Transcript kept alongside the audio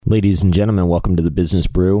Ladies and gentlemen, welcome to the Business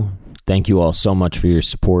Brew. Thank you all so much for your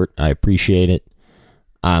support. I appreciate it.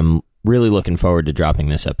 I'm really looking forward to dropping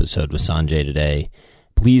this episode with Sanjay today.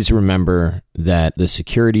 Please remember that the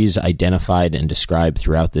securities identified and described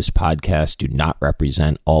throughout this podcast do not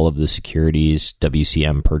represent all of the securities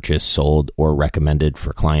WCM purchased, sold, or recommended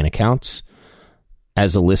for client accounts.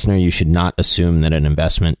 As a listener, you should not assume that an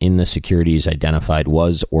investment in the securities identified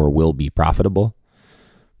was or will be profitable.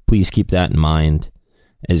 Please keep that in mind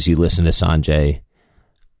as you listen to Sanjay.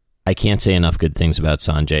 I can't say enough good things about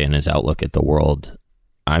Sanjay and his outlook at the world.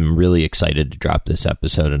 I'm really excited to drop this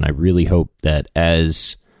episode, and I really hope that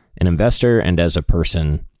as an investor and as a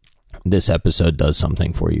person, this episode does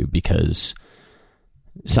something for you, because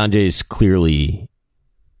Sanjay is clearly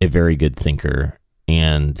a very good thinker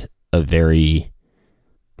and a very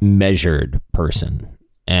measured person,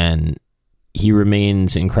 and he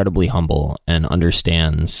remains incredibly humble and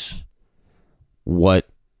understands what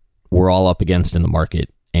we're all up against in the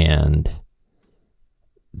market and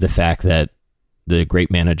the fact that the great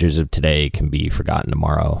managers of today can be forgotten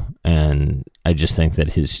tomorrow. And I just think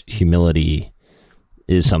that his humility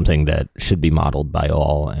is something that should be modeled by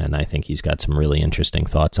all. And I think he's got some really interesting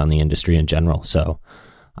thoughts on the industry in general. So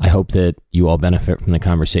I hope that you all benefit from the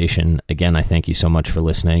conversation. Again, I thank you so much for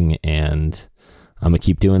listening, and I'm going to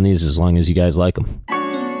keep doing these as long as you guys like them.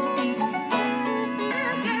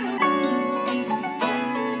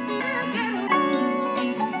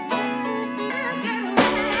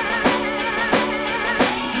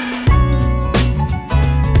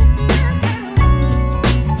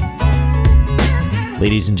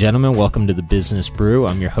 Ladies and gentlemen, welcome to the Business Brew.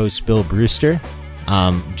 I'm your host, Bill Brewster.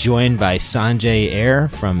 I'm joined by Sanjay Ayer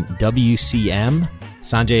from WCM.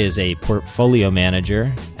 Sanjay is a portfolio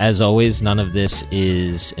manager. As always, none of this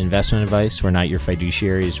is investment advice. We're not your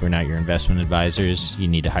fiduciaries. We're not your investment advisors. You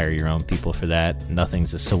need to hire your own people for that.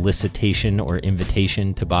 Nothing's a solicitation or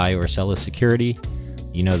invitation to buy or sell a security.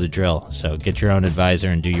 You know the drill. So get your own advisor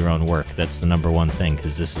and do your own work. That's the number one thing,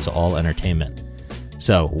 because this is all entertainment.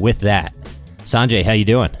 So with that, Sanjay, how you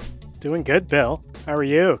doing? Doing good, Bill. How are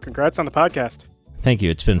you? Congrats on the podcast. Thank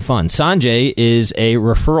you. It's been fun. Sanjay is a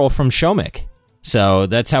referral from Shomik. So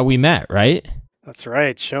that's how we met, right? That's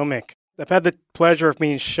right, Shomik. I've had the pleasure of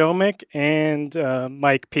meeting Shomik and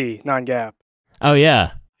Mike P, non-GAAP. Oh,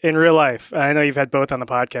 yeah. In real life. I know you've had both on the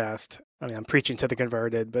podcast. I mean, I'm preaching to the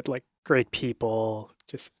converted, but like great people,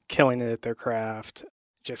 just killing it at their craft.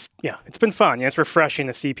 Just, yeah, it's been fun. Yeah, it's refreshing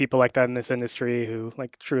to see people like that in this industry who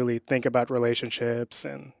like truly think about relationships,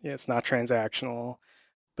 and yeah, it's not transactional.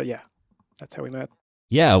 But yeah, that's how we met.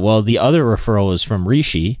 Yeah, well, the other referral is from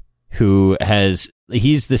Rishi, who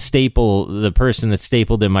he's the person that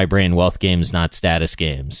stapled in my brain, wealth games, not status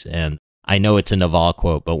games. And I know it's a Naval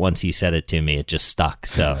quote, but once he said it to me, it just stuck.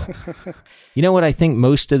 So, you know what? I think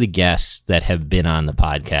most of the guests that have been on the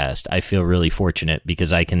podcast, I feel really fortunate,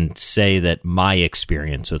 because I can say that my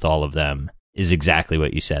experience with all of them is exactly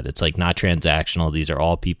what you said. It's like not transactional. These are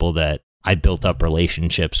all people that I built up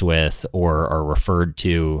relationships with or are referred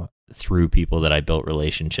to through people that I built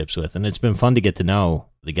relationships with. And it's been fun to get to know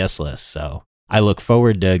the guest list. So I look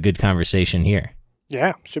forward to a good conversation here.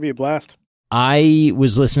 Yeah, should be a blast. I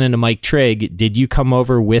was listening to Mike Trigg. Did you come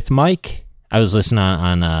over with Mike? I was listening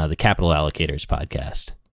on the Capital Allocators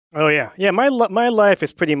podcast. Oh, yeah. Yeah, my life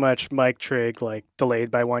is pretty much Mike Trigg, like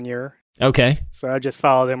delayed by 1 year. Okay. So I just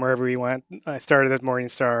followed him wherever he went. I started at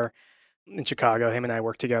Morningstar in Chicago. Him and I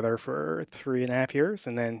worked together for 3.5 years.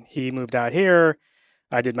 And then he moved out here.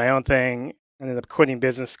 I did my own thing. I ended up quitting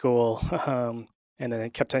business school. And then I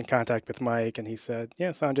kept in contact with Mike. And he said, yeah,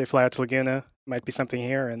 Sanjay, fly out to Laguna. Might be something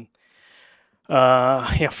here. And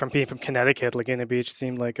from being from Connecticut, Laguna Beach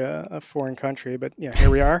seemed like a foreign country, but yeah, here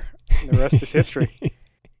we are. And the rest is history.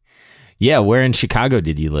 Yeah, where in Chicago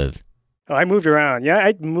did you live? Oh, I moved around. Yeah,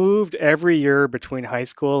 I moved every year between high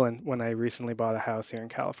school and when I recently bought a house here in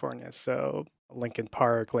California. So Lincoln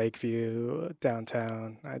Park, Lakeview,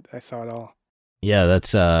 downtown, I saw it all. Yeah,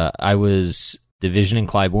 that's I was Division in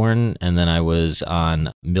Clybourne, and then I was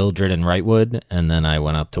on Mildred and Wrightwood, and then I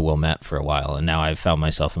went up to Wilmette for a while, and now I've found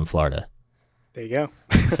myself in Florida. There you go.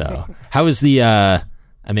 So how was the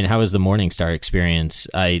Morningstar experience?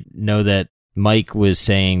 I know that Mike was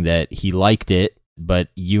saying that he liked it, but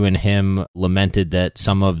you and him lamented that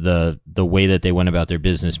some of the way that they went about their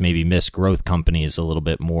business maybe missed growth companies a little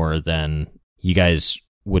bit more than you guys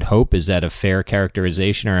would hope. Is that a fair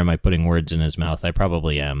characterization, or am I putting words in his mouth? I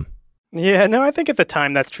probably am. Yeah, no, I think at the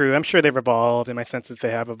time that's true. I'm sure they've evolved, and my sense is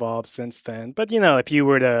they have evolved since then. But, if you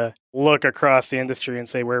were to look across the industry and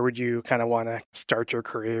say, where would you kind of want to start your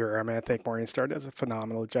career? I mean, I think Morningstar does a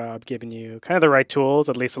phenomenal job giving you kind of the right tools,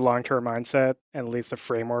 at least a long-term mindset, and at least a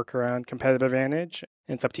framework around competitive advantage.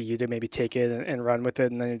 And it's up to you to maybe take it and run with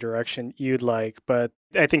it in any direction you'd like. But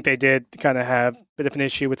I think they did kind of have a bit of an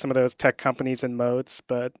issue with some of those tech companies and moats.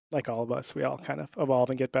 But like all of us, we all kind of evolve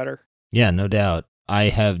and get better. Yeah, no doubt. I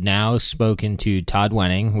have now spoken to Todd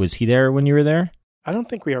Wenning. Was he there when you were there? I don't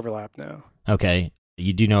think we overlap now. Okay.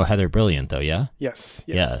 You do know Heather Brilliant, though, yeah? Yes.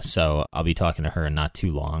 Yeah, so I'll be talking to her in not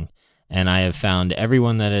too long. And I have found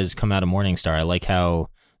everyone that has come out of Morningstar, I like how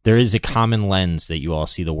there is a common lens that you all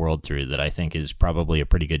see the world through that I think is probably a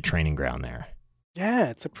pretty good training ground there. Yeah,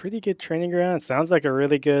 it's a pretty good training ground. It sounds like a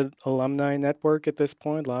really good alumni network at this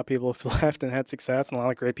point. A lot of people have left and had success, and a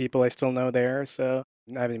lot of great people I still know there. So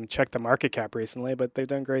I haven't even checked the market cap recently, but they've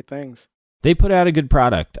done great things. They put out a good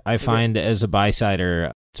product. I find as a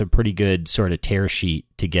buy-sider, it's a pretty good sort of tear sheet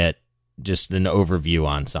to get just an overview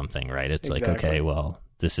on something, right? It's like, okay, well,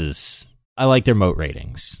 I like their moat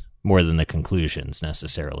ratings more than the conclusions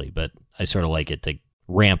necessarily, but I sort of like it to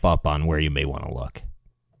ramp up on where you may want to look.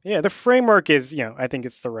 Yeah, the framework is, I think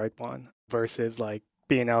it's the right one versus like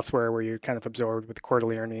being elsewhere where you're kind of absorbed with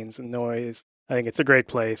quarterly earnings and noise. I think it's a great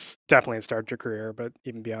place, definitely to start your career, but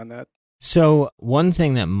even beyond that. So one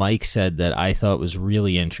thing that Mike said that I thought was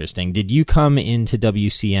really interesting, did you come into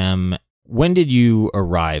WCM, when did you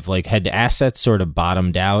arrive? Like, had assets sort of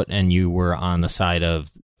bottomed out and you were on the side of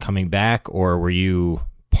coming back, or were you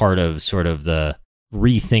part of sort of the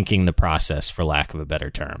rethinking the process, for lack of a better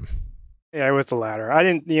term? Yeah, it was the latter. I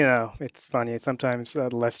didn't, it's funny. Sometimes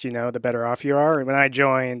the less you know, the better off you are. When I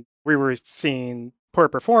joined, we were seeing poor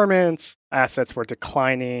performance, assets were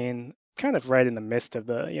declining, kind of right in the midst of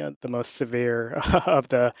the most severe of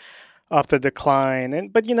the decline.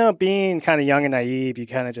 But being kind of young and naive, you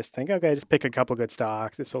kind of just think, okay, just pick a couple good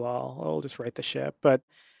stocks. I'll just right the ship. But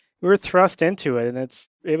we were thrust into it, and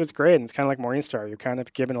it was great. And it's kind of like Morningstar. You're kind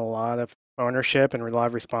of given a lot of ownership and a lot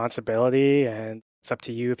of responsibility, and it's up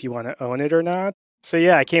to you if you want to own it or not. So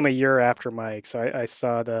yeah, I came a year after Mike, so I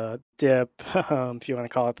saw the dip, if you want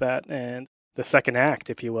to call it that, and the second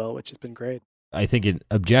act, if you will, which has been great. I think it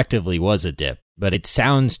objectively was a dip, but it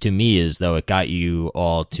sounds to me as though it got you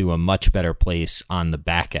all to a much better place on the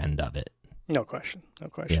back end of it. No question.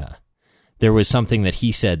 Yeah. There was something that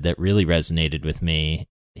he said that really resonated with me.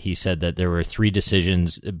 He said that there were 3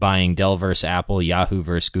 decisions, buying Dell versus Apple, Yahoo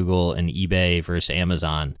versus Google, and eBay versus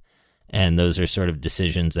Amazon. And those are sort of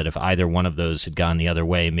decisions that if either one of those had gone the other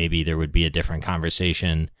way, maybe there would be a different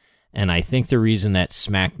conversation. And I think the reason that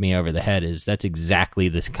smacked me over the head is that's exactly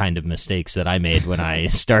the kind of mistakes that I made when I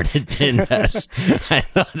started to invest. I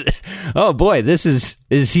thought, oh boy, is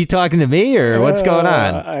he talking to me or what's going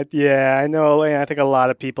on? Yeah, I know. I think a lot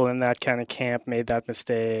of people in that kind of camp made that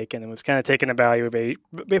mistake, and it was kind of taking probably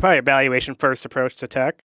a valuation first approach to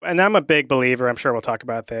tech. And I'm a big believer, I'm sure we'll talk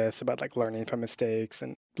about this, about like learning from mistakes,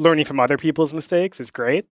 and learning from other people's mistakes is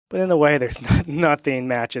great. But in a way, there's nothing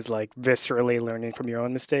matches like viscerally learning from your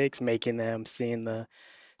own mistakes, making them, seeing the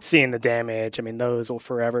damage. I mean, those will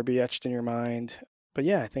forever be etched in your mind. But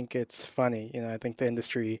yeah, I think it's funny. I think the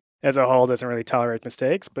industry as a whole doesn't really tolerate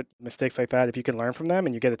mistakes, but mistakes like that, if you can learn from them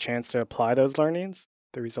and you get a chance to apply those learnings,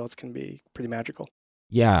 the results can be pretty magical.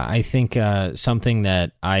 Yeah, I think something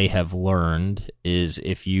that I have learned is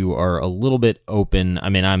if you are a little bit open. I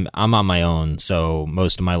mean, I'm on my own, so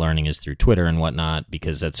most of my learning is through Twitter and whatnot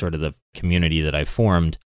because that's sort of the community that I've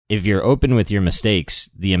formed. If you're open with your mistakes,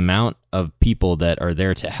 the amount of people that are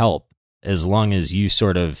there to help, as long as you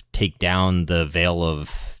sort of take down the veil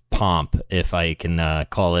of pomp, if I can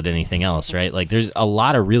call it anything else, right? Like there's a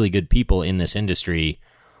lot of really good people in this industry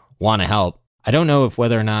want to help. I don't know if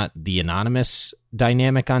whether or not the anonymous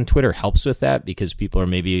dynamic on Twitter helps with that because people are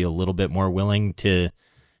maybe a little bit more willing to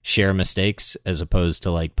share mistakes as opposed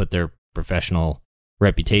to like put their professional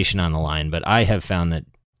reputation on the line. But I have found that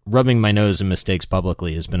rubbing my nose in mistakes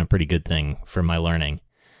publicly has been a pretty good thing for my learning.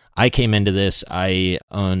 I came into this, I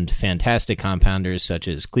owned fantastic compounders such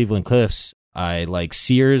as Cleveland Cliffs. I like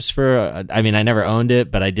Sears I never owned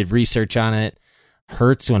it, but I did research on it.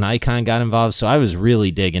 Hertz when Icon got involved, so I was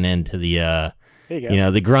really digging into the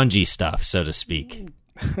the grungy stuff, so to speak.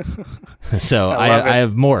 So I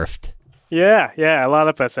have morphed. Yeah, a lot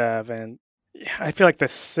of us have, and I feel like the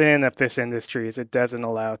sin of this industry is it doesn't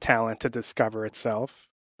allow talent to discover itself.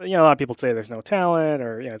 A lot of people say there's no talent,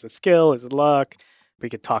 or is it skill, is it luck? We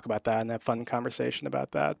could talk about that and have fun conversation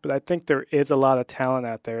about that. But I think there is a lot of talent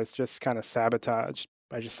out there. It's just kind of sabotaged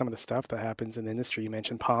by just some of the stuff that happens in the industry. You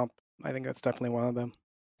mentioned pomp. I think that's definitely one of them.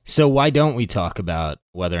 So why don't we talk about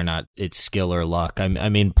whether or not it's skill or luck? I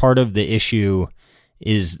mean, part of the issue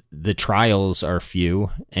is the trials are few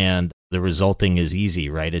and the resulting is easy,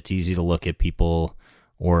 right? It's easy to look at people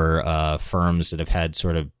or firms that have had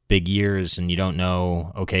sort of big years and you don't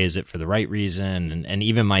know, okay, is it for the right reason? And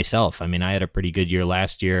even myself, I mean, I had a pretty good year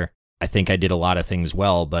last year. I think I did a lot of things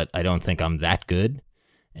well, but I don't think I'm that good.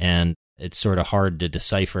 And it's sort of hard to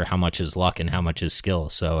decipher how much is luck and how much is skill.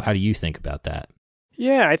 So how do you think about that?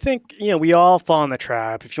 Yeah, I think, we all fall in the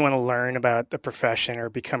trap. If you want to learn about the profession or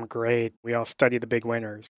become great, we all study the big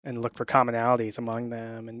winners and look for commonalities among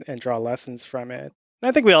them and draw lessons from it. And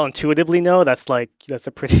I think we all intuitively know that's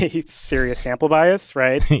a pretty serious sample bias,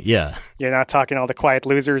 right? Yeah. You're not talking all the quiet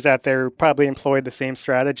losers out there who probably employed the same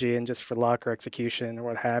strategy and just for luck or execution or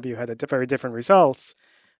what have you had very different results.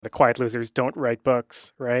 The quiet losers don't write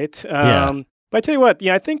books, right? Yeah. But I tell you what,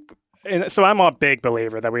 I think... And so I'm a big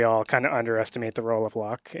believer that we all kind of underestimate the role of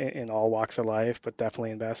luck in all walks of life, but definitely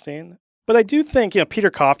investing. But I do think, Peter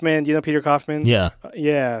Kaufman, do you know Peter Kaufman? Yeah.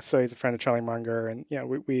 Yeah. So he's a friend of Charlie Munger. And,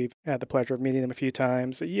 we've had the pleasure of meeting him a few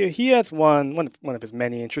times. He has one of his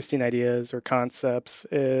many interesting ideas or concepts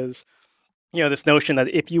is, this notion that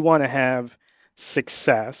if you want to have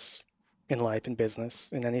success in life, in business,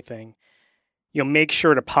 in anything, make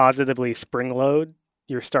sure to positively spring load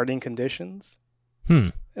your starting conditions.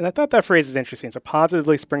 And I thought that phrase is interesting. So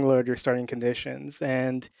positively spring load your starting conditions.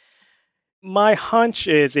 And my hunch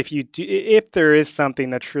is if there is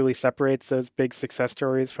something that truly separates those big success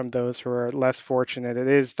stories from those who are less fortunate, it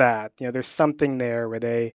is that, there's something there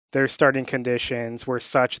where their starting conditions were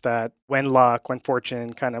such that when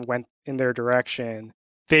fortune kind of went in their direction,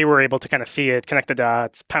 they were able to kind of see it, connect the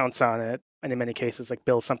dots, pounce on it, and in many cases,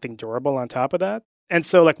 build something durable on top of that. And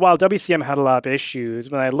so, while WCM had a lot of issues,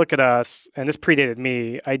 when I look at us, and this predated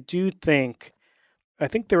me, I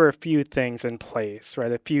think there were a few things in place,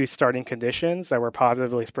 right? A few starting conditions that were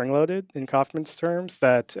positively spring-loaded in Kaufman's terms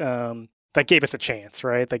that gave us a chance,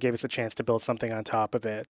 right? That gave us a chance to build something on top of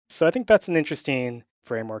it. So I think that's an interesting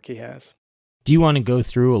framework he has. Do you want to go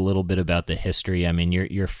through a little bit about the history? I mean,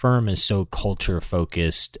 your firm is so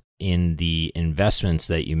culture-focused in the investments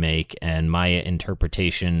that you make, and my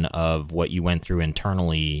interpretation of what you went through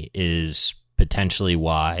internally is potentially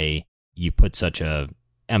why you put such a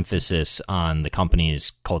emphasis on the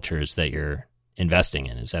company's cultures that you're investing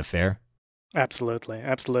in. Is that fair? Absolutely.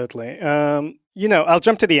 I'll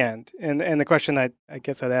jump to the end. And the question I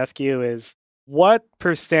guess I'd ask you is, what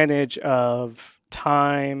percentage of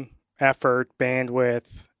time, effort,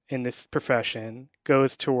 bandwidth in this profession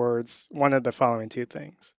goes towards one of the following two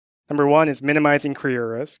things? Number one is minimizing career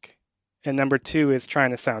risk, and number two is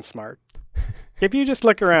trying to sound smart. If you just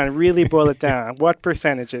look around and really boil it down, what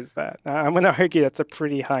percentage is that? I'm going to argue that's a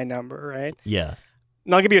pretty high number, right? Yeah.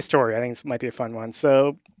 And I'll give you a story. I think this might be a fun one.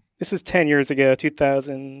 So this is 10 years ago,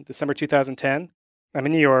 December 2010. I'm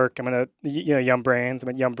in New York. I'm at Yum Brands. I'm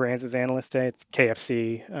at Yum Brands' Analyst Day. It's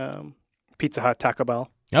KFC, Pizza Hut, Taco Bell.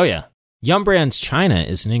 Oh, yeah. Yum Brands China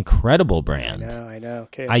is an incredible brand. I know.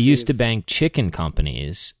 KFC I used to bank chicken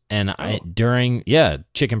companies and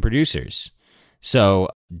chicken producers. So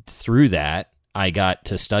through that, I got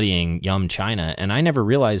to studying Yum China, and I never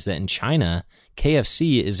realized that in China,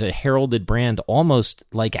 KFC is a heralded brand almost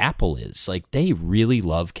like Apple is. They really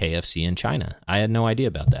love KFC in China. I had no idea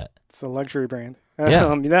about that. It's a luxury brand.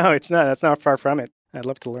 Yeah. No, it's not. That's not far from it. I'd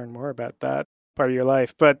love to learn more about that part of your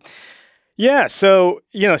life. But yeah, so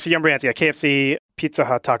Yum Brands, KFC, Pizza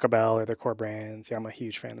Hut, Taco Bell are their core brands. Yeah, I'm a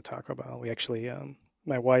huge fan of Taco Bell. We actually,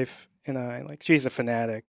 my wife and I, she's a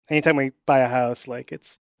fanatic. Anytime we buy a house,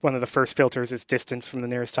 it's one of the first filters is distance from the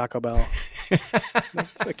nearest Taco Bell. It's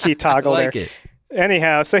a key toggle there. It.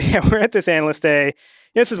 Anyhow, so we're at this analyst day.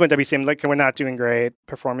 This is when WCM, we're not doing great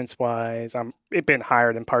performance-wise. I've been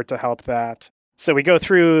hired in part to help that. So we go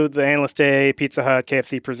through the analyst day, Pizza Hut,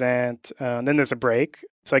 KFC present. Then there's a break.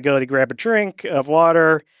 So I go to grab a drink of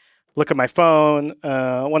water, look at my phone.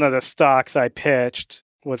 One of the stocks I pitched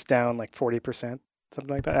was down 40%,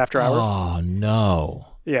 something like that, after hours. Oh, no.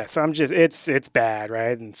 Yeah, so I'm just, it's bad,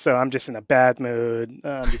 right? And so I'm just in a bad mood.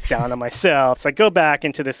 I'm just down on myself. So I go back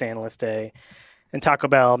into this analyst day, and Taco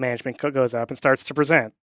Bell management goes up and starts to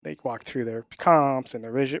present. They walk through their comps and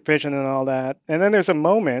their vision and all that. And then there's a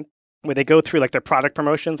moment where they go through their product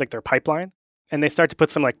promotions, their pipeline, and they start to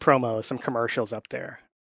put some promos, some commercials up there.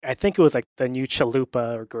 I think it was the new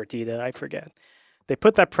chalupa or gordita, I forget. They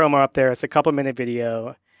put that promo up there. It's a couple-minute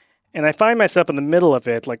video. And I find myself in the middle of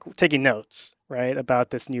it, taking notes, right, about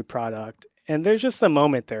this new product. And there's just a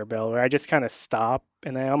moment there, Bill, where I just kind of stop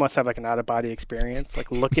and I almost have an out-of-body experience,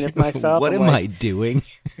 looking at myself. What am I doing?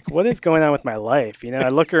 What is going on with my life? I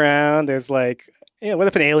look around, there's what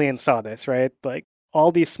if an alien saw this, right? Like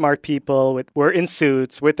all these smart people were in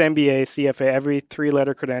suits with MBA, CFA, every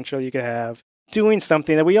three-letter credential you could have, doing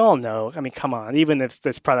something that we all know. I mean, come on, even if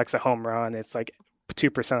this product's a home run, it's like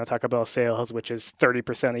 2% of Taco Bell sales, which is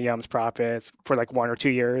 30% of Yum's profits for like 1 or 2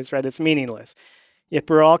 years, right? It's meaningless. If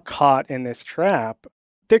we're all caught in this trap,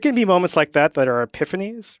 there can be moments like that are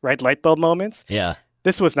epiphanies, right? Light bulb moments. Yeah.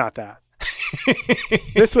 This was not that.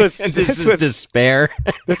 This was despair.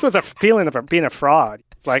 This was a feeling of being a fraud.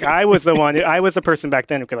 It's like I was the person back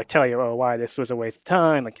then who could like tell you, oh, why this was a waste of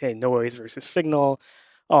time, like, hey, noise versus signal,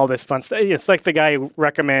 all this fun stuff. It's like the guy who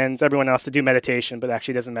recommends everyone else to do meditation, but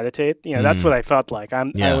actually doesn't meditate. That's what I felt like.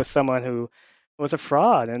 I was someone who was a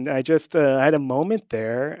fraud, and I just I had a moment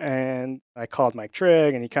there, and I called Mike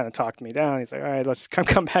Trigg, and he kind of talked me down. He's like, all right, let's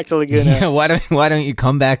come back to Laguna. Yeah, why don't you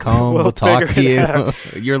come back home? We'll talk to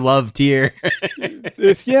you. You're loved here.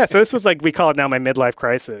 So this was like, we call it now my midlife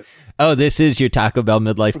crisis. Oh, this is your Taco Bell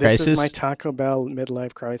midlife crisis? This is my Taco Bell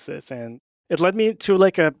midlife crisis, and it led me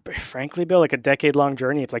to frankly, Bill, like a decade-long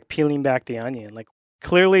journey of like peeling back the onion. Like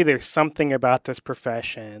clearly there's something about this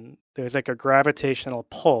profession. There's like a gravitational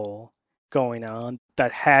pull going on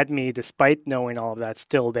that had me, despite knowing all of that,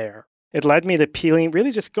 still there. It led me to peeling back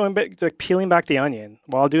the onion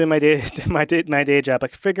while doing my day job,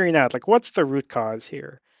 like figuring out like what's the root cause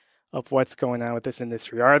here of what's going on with this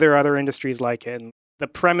industry. Are there other industries like it? And the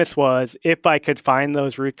premise was, if I could find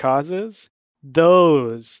those root causes,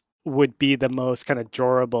 those would be the most kind of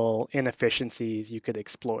durable inefficiencies you could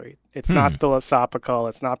exploit. It's not philosophical,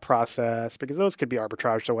 it's not process, because those could be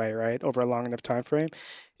arbitraged away, right, over a long enough time frame.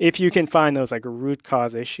 If you can find those like root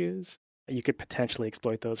cause issues, you could potentially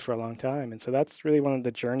exploit those for a long time. And so that's really one of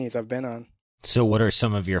the journeys I've been on. So what are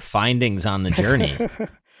some of your findings on the journey?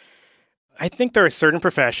 I think there are certain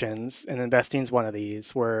professions, and investing is one of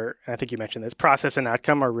these, where, I think you mentioned this, process and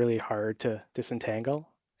outcome are really hard to disentangle.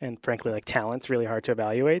 And frankly, like talent's really hard to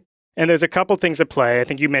evaluate. And there's a couple things at play. I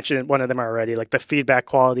think you mentioned one of them already, like the feedback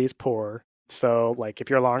quality is poor. So like if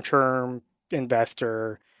you're a long-term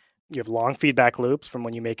investor, you have long feedback loops from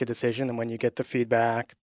when you make a decision and when you get the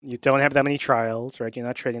feedback. You don't have that many trials, right? You're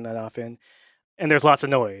not trading that often. And there's lots of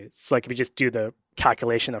noise. Like if you just do the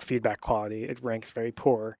calculation of feedback quality, it ranks very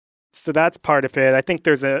poor. So that's part of it. I think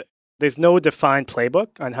there's no defined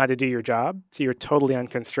playbook on how to do your job. So you're totally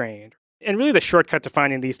unconstrained. And really the shortcut to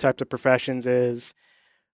finding these types of professions is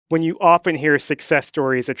when you often hear success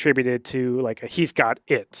stories attributed to like he's got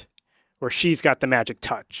it or she's got the magic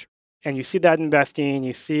touch. And you see that in investing,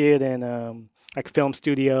 you see it in like film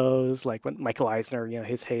studios, like when Michael Eisner,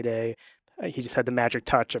 his heyday, he just had the magic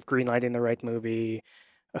touch of greenlighting the right movie.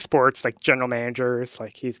 Sports, like general managers,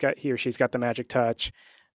 like he or she's got the magic touch.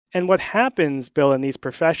 And what happens, Bill, in these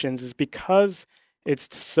professions is because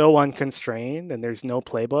it's so unconstrained and there's no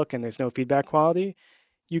playbook and there's no feedback quality,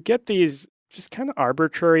 you get these just kind of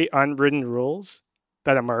arbitrary, unwritten rules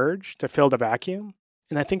that emerge to fill the vacuum.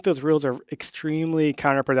 And I think those rules are extremely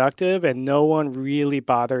counterproductive and no one really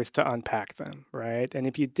bothers to unpack them, right? And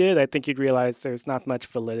if you did, I think you'd realize there's not much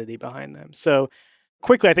validity behind them. So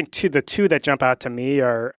quickly, I think the two that jump out to me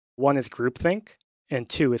are, one is groupthink and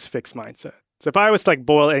two is fixed mindset. So if I was to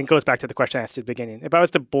boil, and it goes back to the question I asked at the beginning, if I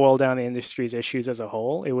was to boil down the industry's issues as a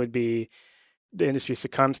whole, it would be the industry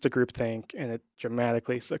succumbs to groupthink and it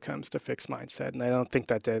dramatically succumbs to fixed mindset. And I don't think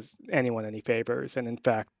that does anyone any favors. And in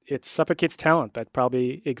fact, it suffocates talent that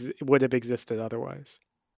probably would have existed otherwise.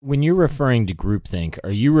 When you're referring to groupthink,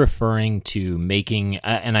 are you referring to making,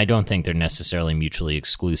 and I don't think they're necessarily mutually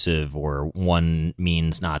exclusive or one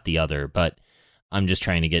means not the other, but I'm just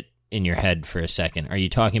trying to get in your head for a second. Are you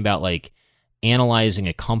talking about like analyzing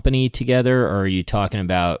a company together, or are you talking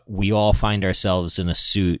about we all find ourselves in a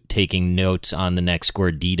suit taking notes on the next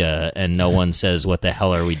gordita and no one says, what the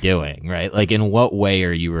hell are we doing, right? Like in what way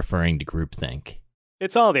are you referring to groupthink?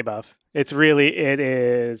 It's all of the above. It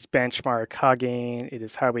is benchmark hugging. It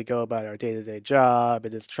is how we go about our day-to-day job.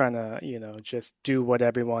 It is trying to, just do what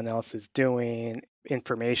everyone else is doing,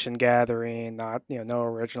 information gathering, not, no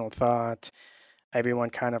original thought. Everyone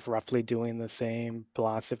kind of roughly doing the same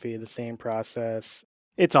philosophy, the same process.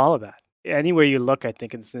 It's all of that. Anywhere you look, I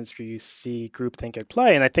think in this industry, you see groupthink at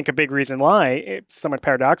play. And I think a big reason why, somewhat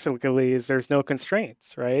paradoxically, is there's no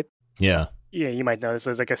constraints, right? Yeah. Yeah, you might notice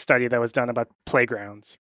there's like a study that was done about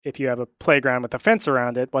playgrounds. If you have a playground with a fence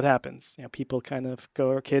around it, what happens?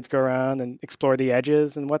 Kids go around and explore the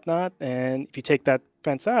edges and whatnot. And if you take that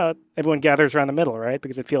fence out, everyone gathers around the middle, right?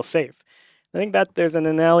 Because it feels safe. I think that there's an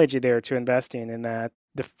analogy there to investing in that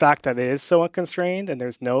the fact that it is so unconstrained and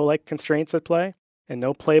there's no constraints at play and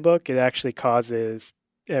no playbook, it actually causes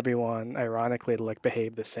everyone, ironically, to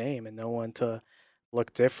behave the same and no one to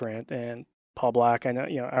look different. And Paul Black, I know,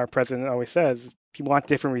 our president always says, if you want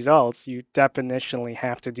different results, you definitionally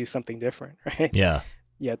have to do something different, right? Yeah.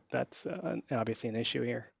 Yet that's obviously an issue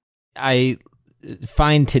here. I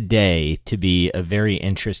find today to be a very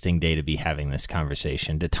interesting day to be having this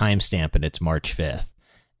conversation. To timestamp it, it's March 5th.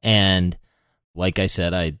 And like I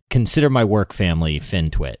said, I consider my work family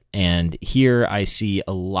FinTwit. And here I see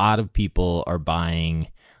a lot of people are buying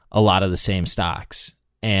a lot of the same stocks.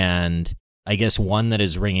 And I guess one that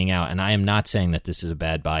is ringing out, and I am not saying that this is a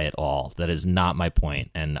bad buy at all. That is not my point.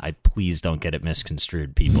 And please don't get it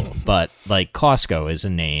misconstrued, people. But like Costco is a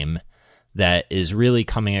name that is really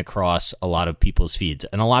coming across a lot of people's feeds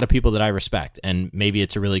and a lot of people that I respect. And maybe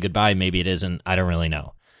it's a really good buy, maybe it isn't. I don't really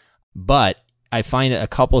know. But I find a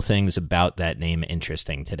couple things about that name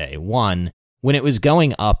interesting today. One, when it was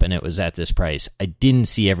going up and it was at this price, I didn't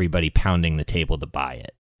see everybody pounding the table to buy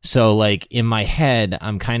it. So like in my head,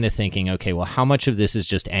 I'm kind of thinking, okay, well, how much of this is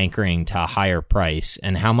just anchoring to a higher price?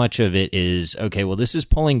 And how much of it is, okay, well, this is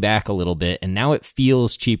pulling back a little bit and now it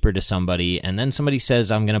feels cheaper to somebody. And then somebody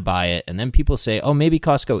says, I'm going to buy it. And then people say, oh, maybe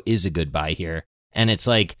Costco is a good buy here. And it's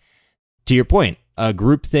like, to your point, a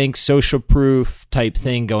groupthink, social proof type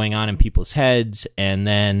thing going on in people's heads. And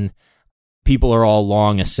then people are all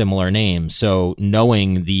long a similar name. So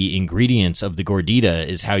knowing the ingredients of the gordita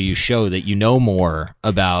is how you show that you know more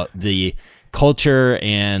about the culture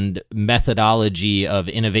and methodology of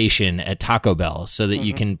innovation at Taco Bell so that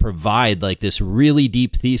you can provide like this really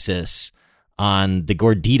deep thesis on the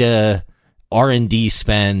gordita R&D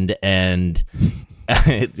spend and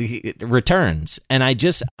returns. And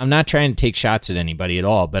I'm not trying to take shots at anybody at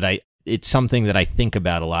all, but it's something that I think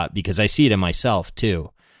about a lot because I see it in myself too.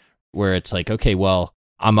 Where it's like, okay, well,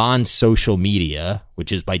 I'm on social media, which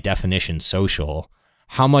is by definition social.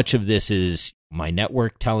 How much of this is my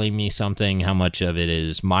network telling me something? How much of it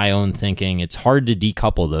is my own thinking? It's hard to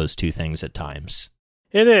decouple those two things at times.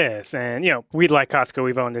 It is. And, we like Costco.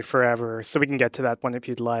 We've owned it forever. So we can get to that one if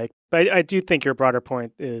you'd like. But I do think your broader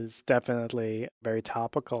point is definitely very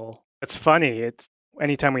topical. It's funny. It's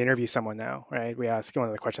anytime we interview someone now, right? We ask one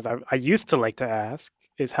of the questions I used to like to ask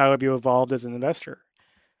is, how have you evolved as an investor?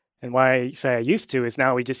 And why I say I used to is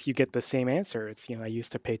now you get the same answer. It's, I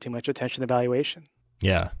used to pay too much attention to valuation.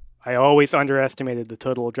 Yeah. I always underestimated the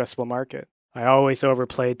total addressable market. I always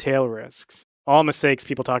overplayed tail risks. All mistakes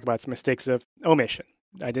people talk about is mistakes of omission.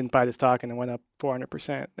 I didn't buy the stock and it went up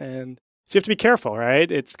 400%. And so you have to be careful,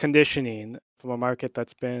 right? It's conditioning from a market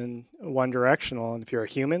that's been one directional. And if you're a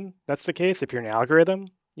human, that's the case. If you're an algorithm,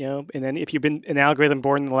 and then if you've been an algorithm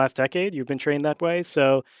born in the last decade, you've been trained that way.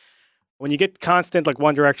 So when you get constant, like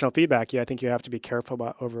one directional feedback, I think you have to be careful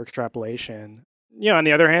about over extrapolation. On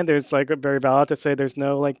the other hand, there's like a very valid to say there's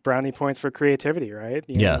no like brownie points for creativity, right?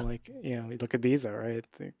 You look at Visa, right?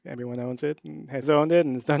 Everyone owns it and has owned it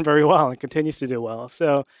and it's done very well and continues to do well.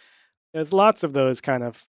 So there's lots of those kind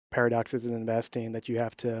of paradoxes in investing that you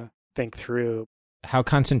have to think through. How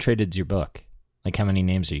concentrated is your book? Like how many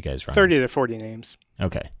names are you guys running? 30 to 40 names.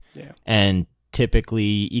 Okay. Yeah. And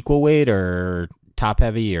typically equal weight or top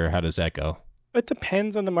heavy, or how does that go? It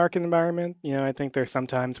depends on the market environment. I think there's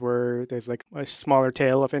sometimes where there's like a smaller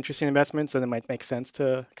tail of interesting investments and it might make sense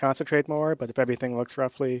to concentrate more. But if everything looks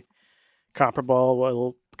roughly comparable,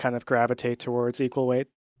 we'll kind of gravitate towards equal weight.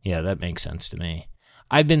 Yeah, that makes sense to me.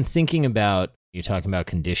 I've been thinking about, you're talking about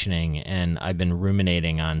conditioning, and I've been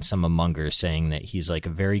ruminating on some of Munger saying that he's like a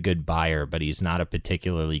very good buyer, but he's not a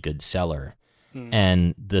particularly good seller.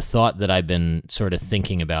 And the thought that I've been sort of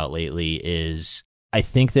thinking about lately is, I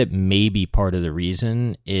think that maybe part of the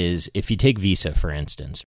reason is, if you take Visa, for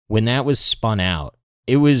instance, when that was spun out,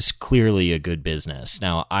 it was clearly a good business.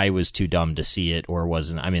 Now, I was too dumb to see it or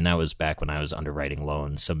wasn't. I mean, that was back when I was underwriting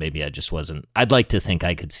loans, so maybe I just wasn't. I'd like to think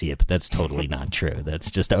I could see it, but that's totally not true. That's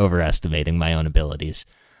just overestimating my own abilities.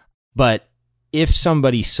 But if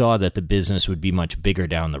somebody saw that the business would be much bigger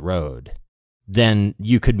down the road, then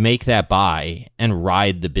you could make that buy and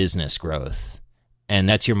ride the business growth. And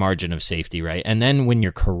that's your margin of safety, right? And then when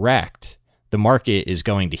you're correct, the market is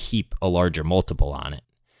going to heap a larger multiple on it.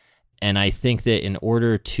 And I think that in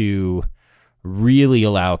order to really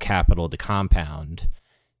allow capital to compound,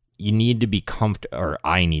 you need to be comfortable, or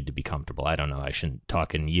I need to be comfortable. I don't know, I shouldn't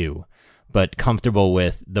talk in you, but comfortable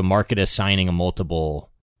with the market assigning a multiple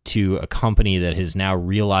to a company that has now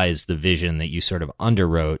realized the vision that you sort of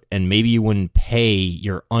underwrote, and maybe you wouldn't pay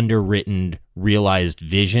your underwritten realized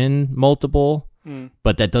vision multiple,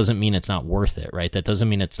 but that doesn't mean it's not worth it, right? That doesn't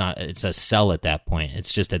mean it's a sell at that point.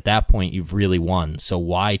 It's just at that point you've really won. So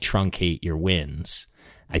why truncate your wins?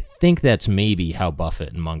 I think that's maybe how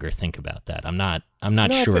Buffett and Munger think about that. I'm not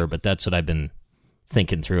sure, but that's what I've been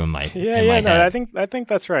thinking through in my No, head. I think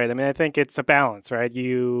that's right. I mean, I think it's a balance, right?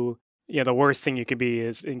 The worst thing you could be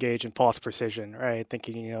is engage in false precision, right?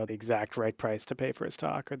 Thinking you know the exact right price to pay for a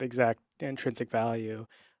stock or the exact intrinsic value.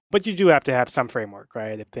 But you do have to have some framework,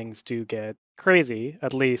 right? If things do get crazy,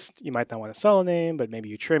 at least you might not want to sell a name, but maybe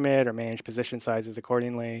you trim it or manage position sizes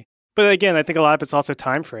accordingly. But again, I think a lot of it's also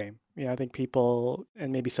time frame. I think people,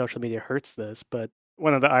 and maybe social media hurts this, but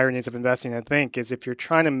one of the ironies of investing, I think, is if you're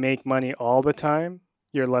trying to make money all the time,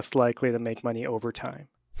 you're less likely to make money over time.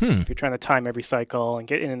 If you're trying to time every cycle and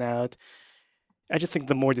get in and out, I just think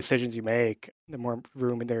the more decisions you make, the more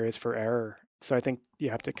room there is for error. So I think you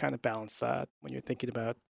have to kind of balance that when you're thinking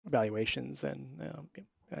about valuations. And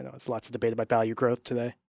I know there's lots of debate about value growth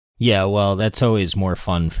today. Yeah, well, that's always more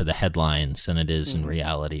fun for the headlines than it is in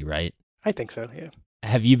reality, right? I think so, yeah.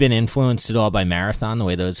 Have you been influenced at all by Marathon, the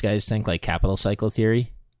way those guys think, like capital cycle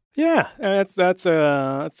theory? Yeah, that's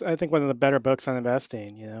I think one of the better books on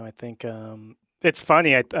investing. I think it's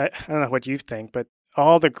funny. I don't know what you think, but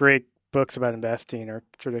all the great books about investing are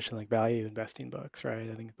traditionally value investing books, right?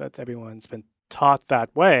 I think that everyone's been taught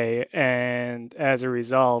that way, and as a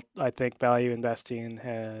result, I think value investing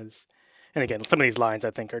has. And again, some of these lines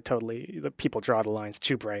I think are the people draw the lines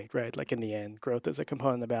too bright, right? Like in the end, growth is a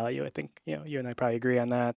component of value. I think, you and I probably agree on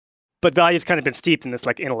that. But value's kind of been steeped in this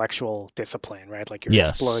like intellectual discipline, right? Like you're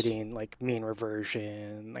exploiting like mean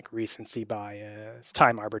reversion, like recency bias,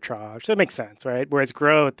 time arbitrage. So it makes sense, right? Whereas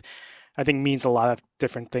growth, I think means a lot of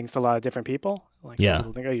different things to a lot of different people. Like some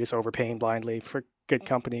people think, oh, you're just overpaying blindly for good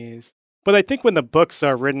companies. But I think when the books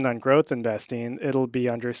are written on growth investing, it'll be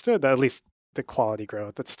understood that at least the quality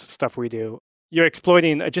growth, that's stuff we do. You're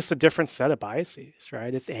exploiting just a different set of biases,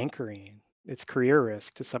 right? It's anchoring. It's career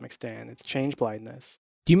risk to some extent. It's change blindness.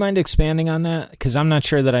 Do you mind expanding on that? Because I'm not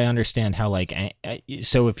sure that I understand how,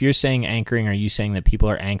 so if you're saying anchoring, are you saying that people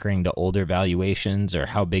are anchoring to older valuations or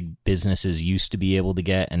how big businesses used to be able to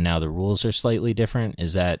get and now the rules are slightly different?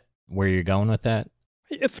 Is that where you're going with that?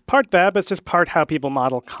 It's part that, but it's just part how people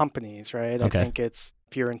model companies, right? Okay. I think it's,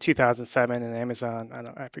 if you're in 2007 and Amazon,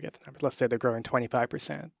 I forget the number, let's say they're growing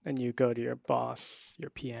 25%, and you go to your boss, your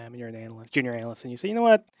PM, and you're an analyst, junior analyst, and you say, you know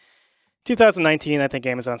what? 2019, I think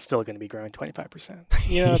Amazon's still going to be growing 25%.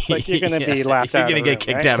 It's like you're going to be laughed out. You're going to get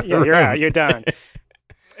kicked out of the room. You're out. You're done.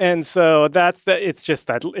 And so it's just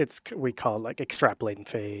that we call it like extrapolate and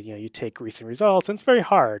fade. You take recent results, and it's very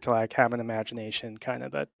hard to like have an imagination kind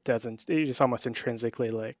of that doesn't. You're just almost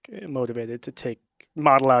intrinsically like motivated to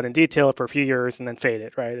model out in detail for a few years and then fade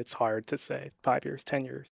it. Right? It's hard to say 5 years, 10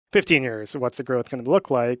 years, 15 years. What's the growth going to look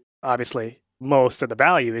like? Obviously, most of the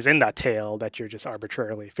value is in that tail that you're just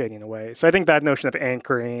arbitrarily fading away. So I think that notion of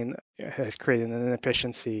anchoring has created an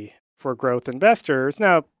inefficiency for growth investors.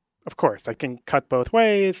 Now, of course, that can cut both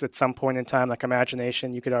ways. At some point in time, like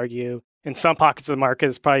imagination, you could argue in some pockets of the market,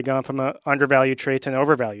 it's probably gone from an undervalued trade to an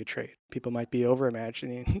overvalued trade. People might be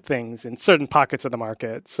over-imagining things in certain pockets of the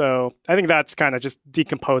market. So I think that's kind of just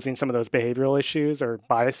decomposing some of those behavioral issues or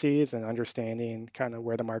biases and understanding kind of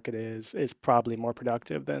where the market is probably more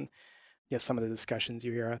productive than some of the discussions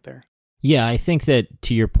you hear out there. Yeah, I think that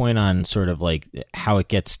to your point on sort of like how it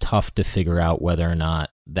gets tough to figure out whether or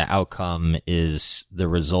not the outcome is the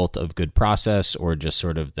result of good process or just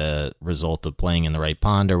sort of the result of playing in the right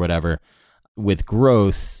pond or whatever. With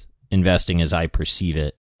growth investing, as I perceive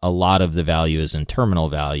it, a lot of the value is in terminal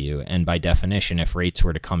value. And by definition, if rates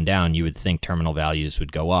were to come down, you would think terminal values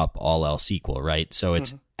would go up, all else equal, right? So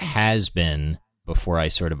it has been, before I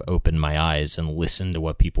sort of opened my eyes and listened to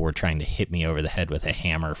what people were trying to hit me over the head with a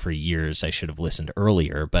hammer for years. I should have listened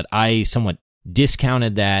earlier, but I somewhat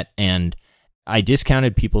discounted that, and I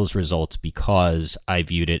discounted people's results because I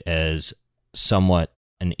viewed it as somewhat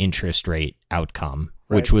an interest rate outcome,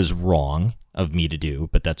 which was wrong of me to do,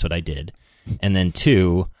 but that's what I did. And then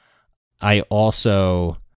two, I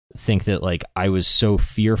also think that like I was so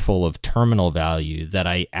fearful of terminal value that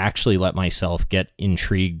I actually let myself get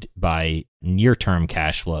intrigued by near-term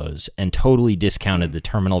cash flows and totally discounted the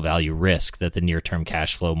terminal value risk that the near-term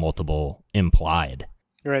cash flow multiple implied.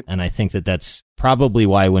 Right. And I think that that's probably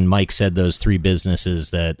why when Mike said those three businesses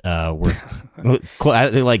that were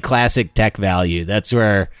like classic tech value, that's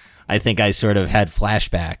where I think I sort of had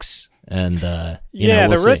flashbacks. And the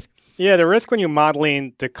risk when you're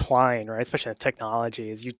modeling decline, right, especially in technology,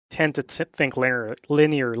 is you tend to think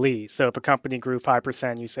linearly. So if a company grew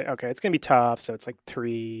 5%, you say, okay, it's going to be tough. So it's like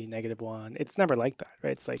 3, -1. It's never like that,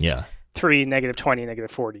 right? It's like 3, -20,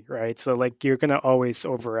 -40, right? So like you're going to always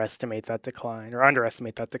overestimate that decline or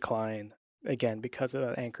underestimate that decline, again, because of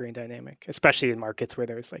that anchoring dynamic, especially in markets where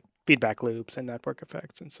there's like feedback loops and network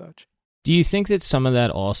effects and such. Do you think that some of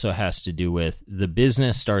that also has to do with the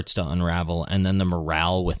business starts to unravel and then the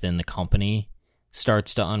morale within the company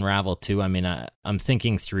starts to unravel too? I mean, I'm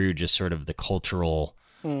thinking through just sort of the cultural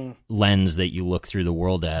lens that you look through the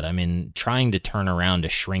world at. I mean, trying to turn around a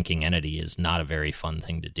shrinking entity is not a very fun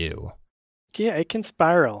thing to do. Yeah, it can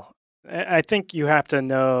spiral. I think you have to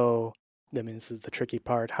know, I mean, this is the tricky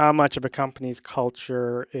part, how much of a company's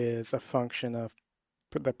culture is a function of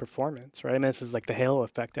the performance, right? I mean, this is like the halo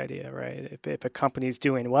effect idea, right? If a company's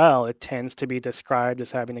doing well, it tends to be described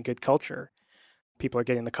as having a good culture. People are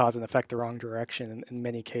getting the cause and effect the wrong direction in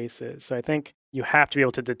many cases. So I think you have to be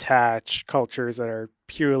able to detach cultures that are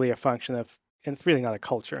purely a function of, and it's really not a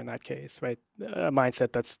culture in that case, right? A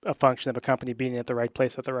mindset that's a function of a company being at the right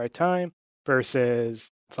place at the right time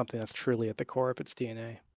versus something that's truly at the core of its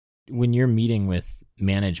DNA. When you're meeting with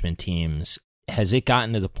management teams, has it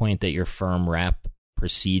gotten to the point that your firm rep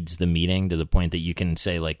precedes the meeting to the point that you can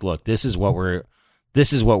say, like, look, this is what we're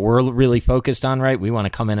really focused on, right? We want to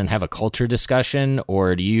come in and have a culture discussion.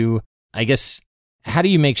 Or do you, I guess, how do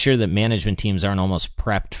you make sure that management teams aren't almost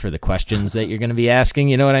prepped for the questions that you're going to be asking?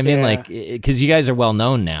 You know what I mean? Yeah. Like, because you guys are well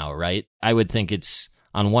known now, right? I would think it's,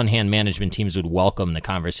 on one hand, management teams would welcome the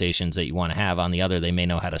conversations that you want to have. On the other, they may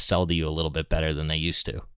know how to sell to you a little bit better than they used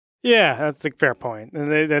to. Yeah, that's a fair point. And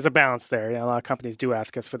there's a balance there. You know, a lot of companies do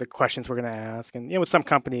ask us for the questions we're going to ask. And, you know, with some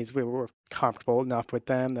companies, we're comfortable enough with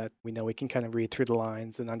them that we know we can kind of read through the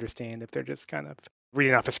lines and understand if they're just kind of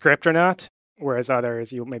reading off a script or not. Whereas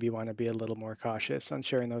others, you maybe want to be a little more cautious on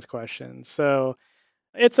sharing those questions. So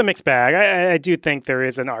it's a mixed bag. I do think there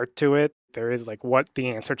is an art to it. There is like what the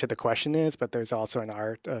answer to the question is, but there's also an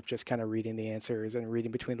art of just kind of reading the answers and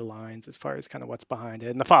reading between the lines as far as kind of what's behind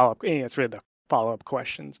it. And the follow-up, you know, it's really the follow-up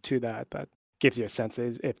questions to that gives you a sense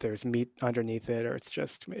if there's meat underneath it or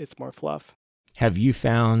it's more fluff. Have you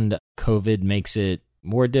found COVID makes it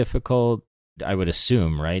more difficult? I would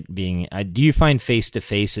assume, right? Do you find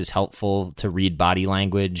face-to-face is helpful to read body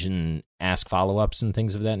language and ask follow-ups and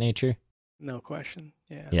things of that nature? No question.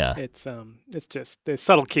 Yeah. It's just, there's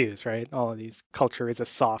subtle cues, right? All of these, culture is a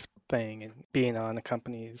soft thing, and being on the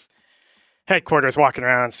company's headquarters, walking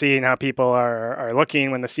around, seeing how people are looking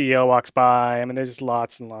when the CEO walks by. I mean, there's just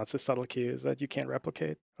lots and lots of subtle cues that you can't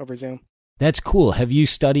replicate over Zoom. That's cool. Have you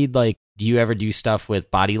studied, like, do you ever do stuff with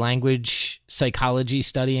body language psychology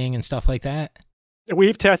studying and stuff like that?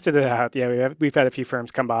 We've tested it out. Yeah, we've had a few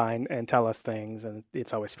firms come by and tell us things, and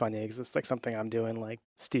it's always funny because it's like something I'm doing, like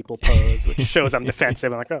steeple pose, which shows I'm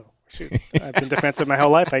defensive. I'm like, oh, shoot, I've been defensive my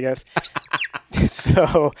whole life, I guess.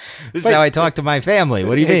 So this is how I talk to my family.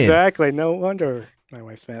 What do you mean? Exactly. No wonder my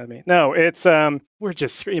wife's mad at me. No, it's we're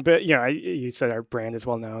just, but you know, you said our brand is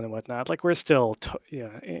well known and whatnot. Like we're still,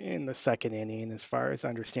 in the second inning as far as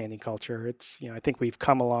understanding culture. It's, you know, I think we've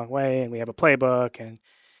come a long way and we have a playbook, and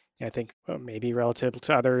I think maybe relative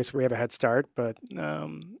to others, we have a head start, but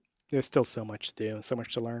there's still so much to do and so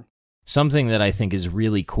much to learn. Something that I think is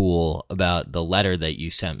really cool about the letter that you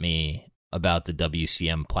sent me about the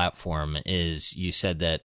WCM platform is you said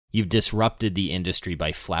that you've disrupted the industry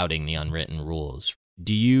by flouting the unwritten rules.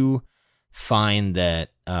 Do you find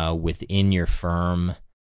that within your firm,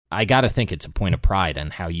 I got to think it's a point of pride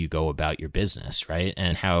on how you go about your business, right?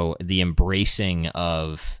 And how the embracing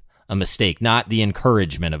of a mistake, not the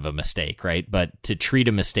encouragement of a mistake, right? But to treat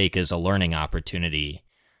a mistake as a learning opportunity,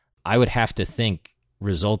 I would have to think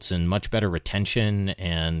results in much better retention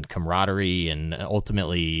and camaraderie and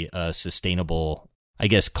ultimately a sustainable, I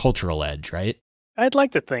guess, cultural edge, right? I'd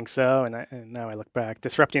like to think so. And now I look back,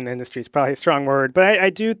 disrupting the industry is probably a strong word, but I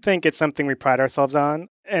do think it's something we pride ourselves on.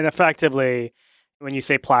 And effectively, when you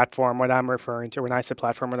say platform, when I say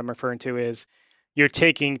platform, what I'm referring to is you're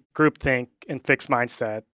taking groupthink and fixed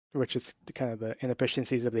mindset, which is kind of the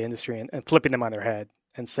inefficiencies of the industry, and flipping them on their head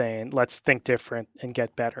and saying, let's think different and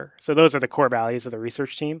get better. So those are the core values of the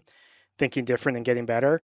research team, thinking different and getting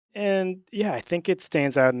better. And yeah, I think it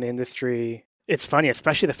stands out in the industry. It's funny,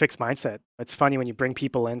 especially the fixed mindset. It's funny when you bring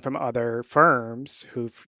people in from other firms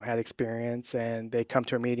who've had experience and they come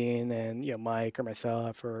to a meeting and, you know, Mike or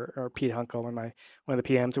myself or Pete Hunkel or one of the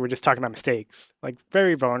PMs, and we're just talking about mistakes, like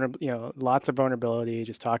very vulnerable, you know, lots of vulnerability,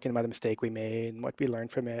 just talking about the mistake we made and what we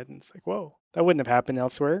learned from it. And it's like, whoa, that wouldn't have happened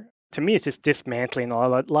elsewhere. To me, it's just dismantling a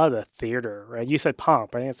lot of the theater, right? You said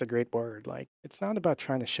pomp. I think it's a great word. Like, it's not about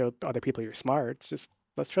trying to show other people you're smart. It's just,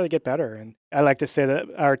 let's try to get better. And I like to say that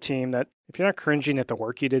our team, that if you're not cringing at the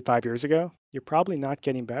work you did 5 years ago, you're probably not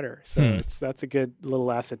getting better. So that's a good little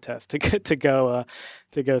acid test to go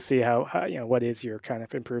see how, you know, what is your kind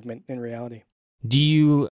of improvement in reality. Do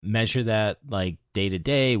you measure that like day to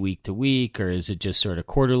day, week to week, or is it just sort of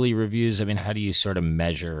quarterly reviews? I mean, how do you sort of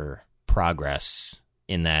measure progress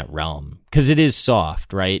in that realm? Because it is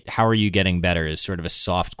soft, right? How are you getting better is sort of a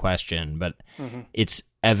soft question, but it's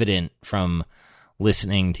evident from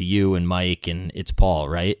listening to you and Mike, and it's Paul,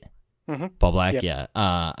 right? Paul Black, yeah.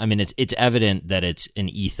 I mean, it's evident that it's an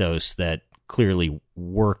ethos that clearly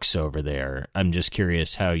works over there. I'm just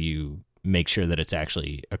curious how you make sure that it's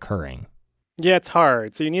actually occurring. Yeah, it's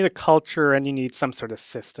hard. So you need a culture and you need some sort of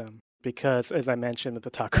system because, as I mentioned with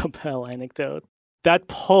the Taco Bell anecdote, that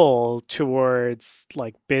pull towards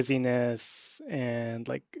like busyness and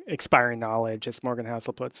like expiring knowledge, as Morgan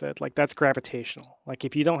Housel puts it, like that's gravitational. Like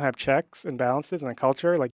if you don't have checks and balances in a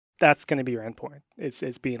culture, like that's going to be your endpoint.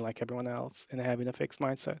 It's being like everyone else and having a fixed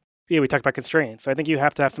mindset. Yeah, we talked about constraints. So I think you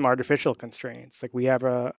have to have some artificial constraints. Like we have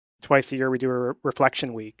twice a year we do a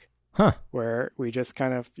reflection week. Where we just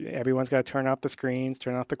kind of, everyone's got to turn off the screens,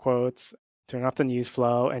 turn off the quotes, turn off the news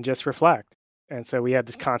flow, and just reflect. And so we have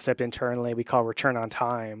this concept internally we call return on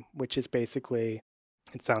time, which is basically,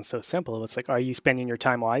 it sounds so simple. It's like, are you spending your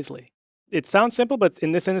time wisely? It sounds simple, but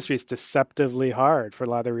in this industry, it's deceptively hard for a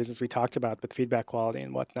lot of the reasons we talked about with feedback quality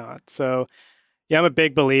and whatnot. So yeah, I'm a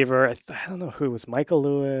big believer. I don't know who it was, Michael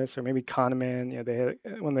Lewis or maybe Kahneman. They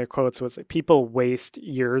had, one of their quotes was, people waste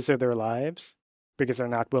years of their lives because they're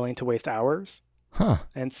not willing to waste hours.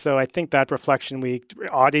 And so I think that reflection week,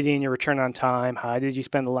 auditing your return on time, how did you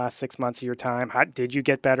spend the last 6 months of your time? How did you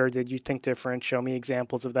get better? Did you think different? Show me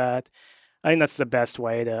examples of that. I think that's the best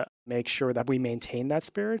way to make sure that we maintain that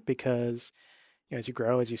spirit because as you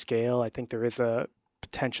grow, as you scale, I think there is a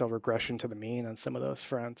potential regression to the mean on some of those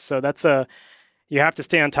fronts. So you have to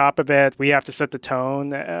stay on top of it. We have to set the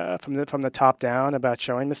tone from the top down about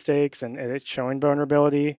showing mistakes and showing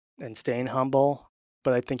vulnerability and staying humble.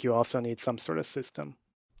 But I think you also need some sort of system.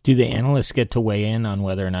 Do the analysts get to weigh in on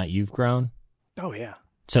whether or not you've grown? Oh, yeah.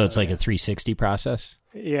 So it's like a 360 process?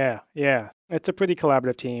 Yeah. It's a pretty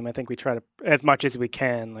collaborative team. I think we try to, as much as we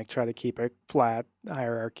can, like try to keep a flat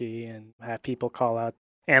hierarchy and have people call out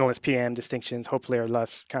analyst PM distinctions, hopefully are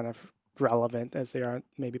less kind of relevant as they are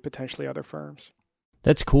maybe potentially other firms.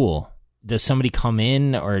 That's cool. Does somebody come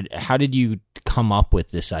in or how did you come up with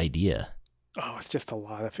this idea? Oh, it's just a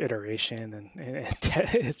lot of iteration and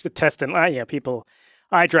it's the test and people.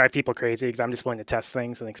 I drive people crazy because I'm just willing to test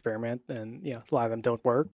things and experiment, and a lot of them don't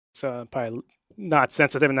work. So I'm probably not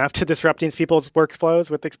sensitive enough to disrupting people's workflows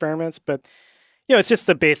with experiments. But it's just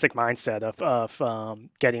the basic mindset of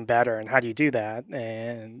getting better, and how do you do that?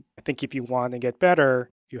 And I think if you want to get better,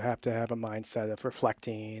 you have to have a mindset of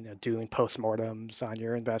reflecting, doing postmortems on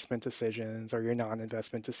your investment decisions or your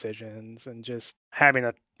non-investment decisions, and just having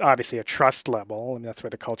obviously a trust level. I mean, that's where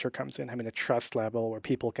the culture comes in, having a trust level where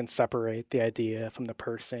people can separate the idea from the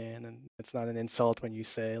person. And it's not an insult when you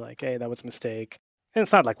say like, hey, that was a mistake. And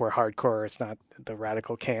it's not like we're hardcore. It's not the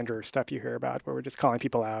radical candor stuff you hear about where we're just calling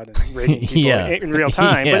people out and rating people in real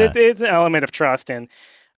time. But it is an element of trust. And,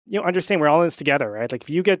 understand we're all in this together, right? Like if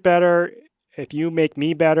you get better, if you make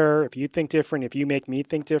me better, if you think different, if you make me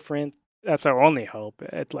think different, that's our only hope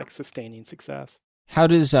at like sustaining success. How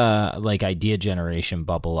does like idea generation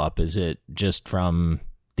bubble up? Is it just from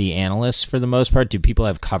the analysts for the most part? Do people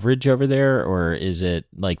have coverage over there, or is it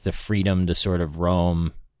like the freedom to sort of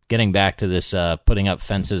roam? Getting back to this putting up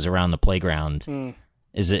fences around the playground,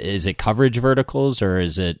 is it coverage verticals or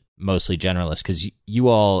is it mostly generalists? Because you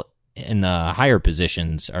all in the higher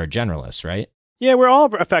positions are generalists, right? Yeah, we're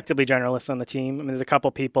all effectively generalists on the team. I mean, there's a couple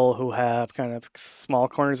people who have kind of small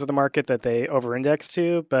corners of the market that they over-index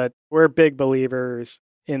to, but we're big believers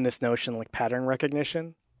in this notion like pattern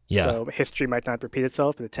recognition. Yeah. So history might not repeat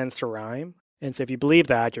itself, but it tends to rhyme. And so if you believe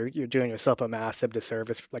that, you're doing yourself a massive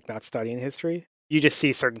disservice, like not studying history. You just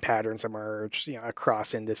see certain patterns emerge,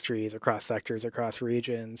 across industries, across sectors, across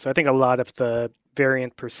regions. So I think a lot of the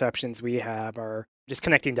variant perceptions we have are just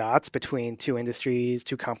connecting dots between two industries,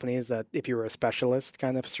 two companies that if you were a specialist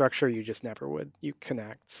kind of structure, you just never would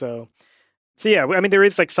connect. So yeah, I mean, there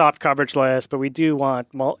is like soft coverage lists, but we do want,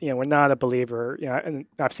 we're not a believer, and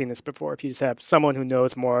I've seen this before. If you just have someone who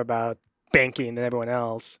knows more about banking than everyone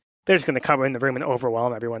else, they're just going to come in the room and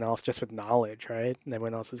overwhelm everyone else just with knowledge, right? And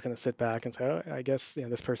everyone else is going to sit back and say, oh, I guess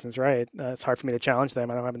this person's right. It's hard for me to challenge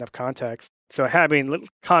them. I don't have enough context. So having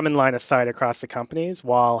common line of sight across the companies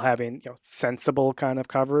while having sensible kind of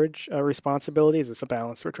coverage responsibilities is the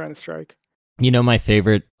balance we're trying to strike. My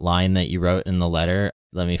favorite line that you wrote in the letter,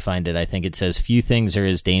 let me find it. I think it says, few things are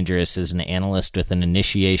as dangerous as an analyst with an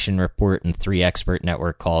initiation report and 3 expert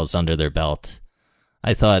network calls under their belt.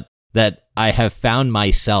 I thought that I have found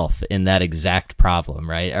myself in that exact problem,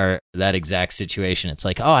 right? Or that exact situation. It's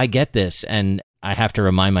like, oh, I get this. And I have to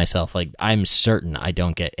remind myself, like, I'm certain I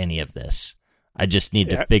don't get any of this. I just need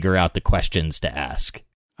to figure out the questions to ask.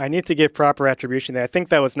 I need to give proper attribution there. I think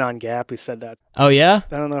that was non-GAAP who said that. Oh, yeah?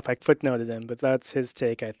 I don't know if I footnoted him, but that's his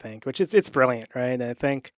take, I think, which is, it's brilliant, right? And I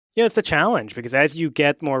think, it's a challenge because as you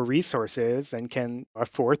get more resources and can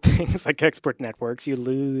afford things like expert networks, you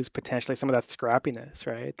lose potentially some of that scrappiness,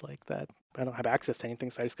 right? Like that, I don't have access to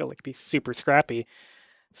anything, so I just got to be super scrappy.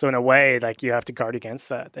 So in a way, like you have to guard against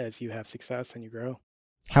that as you have success and you grow.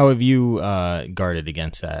 How have you guarded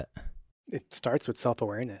against that? It starts with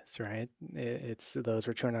self-awareness, right? It's those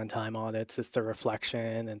return on time audits. It's the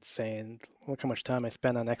reflection and saying, look how much time I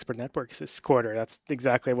spent on expert networks this quarter. That's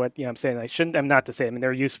exactly what I'm saying. I'm not to say,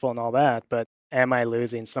 they're useful and all that, but am I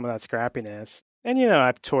losing some of that scrappiness? And,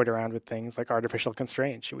 I've toyed around with things like artificial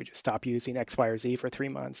constraints. Should we just stop using X, Y, or Z for 3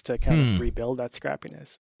 months to kind of rebuild that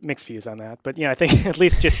scrappiness? Mixed views on that. But, I think at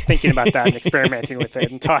least just thinking about that and experimenting with it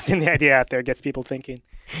and tossing the idea out there gets people thinking.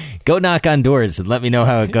 Go knock on doors and let me know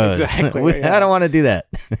how it goes. Exactly. I don't want to do that.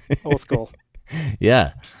 Old school.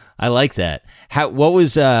 Yeah, I like that.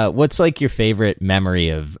 What's like your favorite memory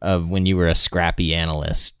of when you were a scrappy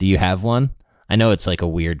analyst? Do you have one? I know it's like a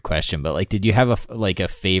weird question, but like, did you have a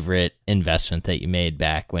favorite investment that you made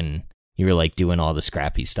back when you were like doing all the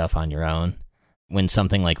scrappy stuff on your own? When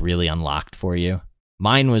something like really unlocked for you?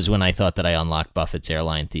 Mine was when I thought that I unlocked Buffett's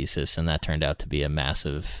airline thesis, and that turned out to be a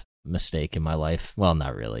massive mistake in my life. Well,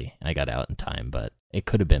 not really. I got out in time, but it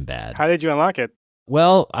could have been bad. How did you unlock it?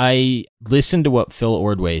 Well, I listened to what Phil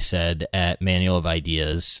Ordway said at Manual of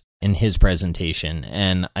Ideas in his presentation,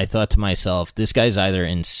 and I thought to myself, this guy's either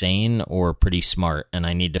insane or pretty smart, and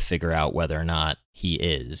I need to figure out whether or not he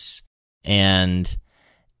is. And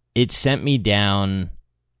it sent me down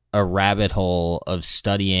a rabbit hole of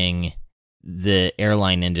studying the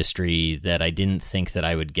airline industry that I didn't think that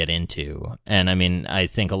I would get into. And I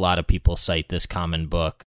think a lot of people cite this common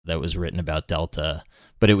book that was written about Delta,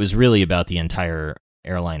 but it was really about the entire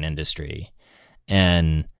airline industry.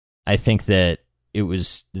 And I think that it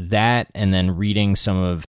was that, and then reading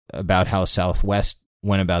about how Southwest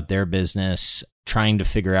went about their business, trying to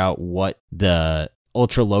figure out what the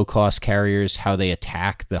ultra low cost carriers, how they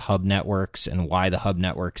attack the hub networks and why the hub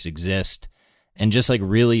networks exist. And just like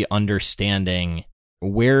really understanding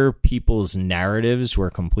where people's narratives were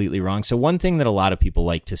completely wrong. So one thing that a lot of people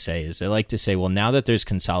like to say is they like to say, well, now that there's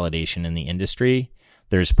consolidation in the industry,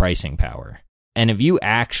 there's pricing power. And if you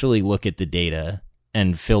actually look at the data,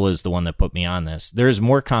 and Phil is the one that put me on this, there's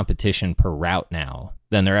more competition per route now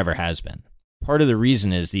than there ever has been. Part of the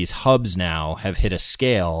reason is these hubs now have hit a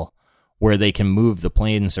scale where they can move the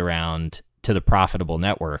planes around to the profitable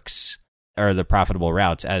networks or the profitable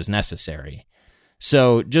routes as necessary.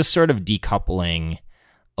 So just sort of decoupling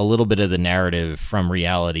a little bit of the narrative from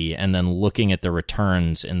reality and then looking at the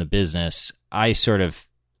returns in the business, I sort of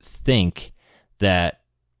think that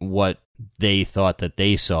what they thought that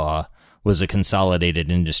they saw was a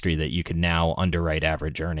consolidated industry that you could now underwrite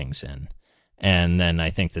average earnings in. And then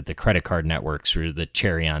I think that the credit card networks were the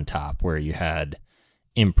cherry on top, where you had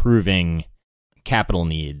improving capital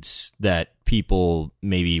needs that people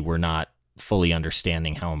maybe were not fully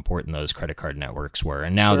understanding how important those credit card networks were.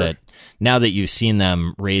 And now that you've seen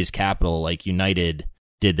them raise capital, like United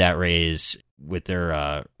did that raise with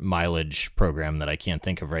their mileage program that I can't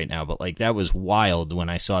think of right now, but like that was wild when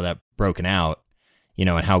I saw that broken out, and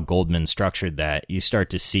how Goldman structured that. You start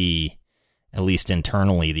to see, at least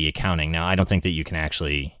internally, the accounting. Now, I don't think that you can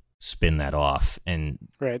actually spin that off, and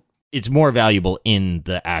right. It's more valuable in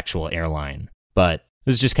the actual airline. But it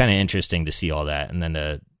was just kind of interesting to see all that. And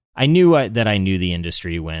then I knew that I knew the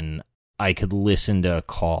industry when I could listen to a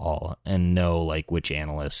call and know like which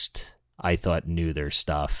analyst I thought knew their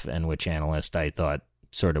stuff and which analyst I thought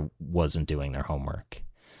sort of wasn't doing their homework.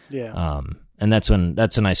 Yeah. And that's when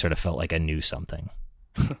I sort of felt like I knew something.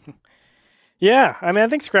 Yeah. I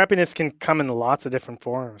think scrappiness can come in lots of different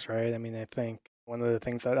forms, right? I think one of the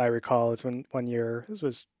things that I recall is when one year, this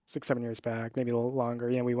was 6-7 years back, maybe a little longer,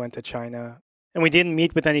 we went to China and we didn't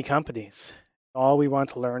meet with any companies. All we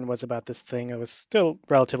wanted to learn was about this thing. It was still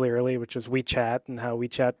relatively early, which was WeChat, and how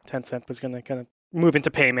WeChat, Tencent was going to kind of move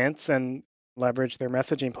into payments and leverage their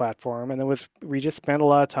messaging platform. And we just spent a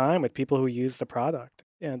lot of time with people who use the product,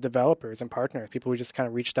 developers and partners, people who just kind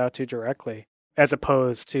of reached out to directly, as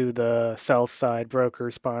opposed to the sell-side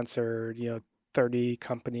broker-sponsored, 30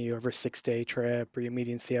 company over 6-day trip where you're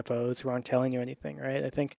meeting CFOs who aren't telling you anything, right? I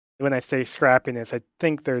think when I say scrappiness, I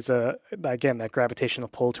think there's that gravitational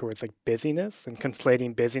pull towards like busyness and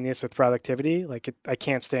conflating busyness with productivity. I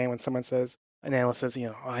can't stand when someone says, an analyst says,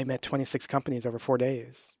 I met 26 companies over 4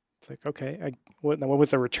 days. It's like, okay, what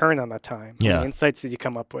was the return on that time? How many insights did you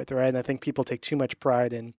come up with, right? And I think people take too much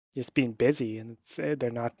pride in just being busy, and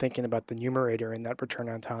they're not thinking about the numerator and that return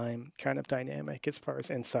on time kind of dynamic as far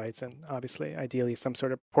as insights and obviously, ideally, some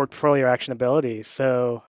sort of portfolio actionability.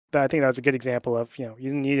 So I think that was a good example of, you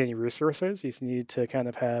didn't need any resources. You just needed to kind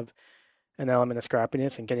of have an element of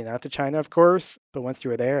scrappiness and getting out to China, of course. But once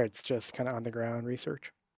you were there, it's just kind of on the ground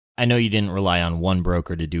research. I know you didn't rely on one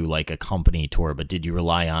broker to do like a company tour, but did you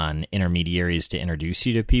rely on intermediaries to introduce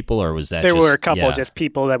you to people, or was that there were a couple just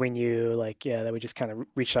people that we knew, that we just kind of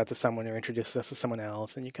reached out to someone who introduced us to someone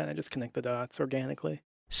else, and you kind of just connect the dots organically.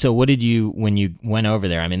 So what did you, when you went over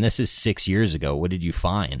there, I mean, this is 6 years ago, what did you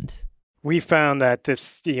find? We found that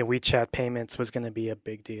this WeChat payments was going to be a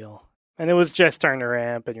big deal. And it was just starting to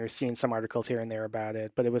ramp, and you're seeing some articles here and there about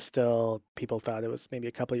it, but it was still, people thought it was maybe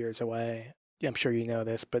a couple of years away. I'm sure you know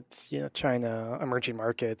this, but China, emerging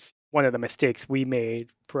markets, one of the mistakes we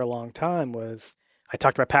made for a long time was, I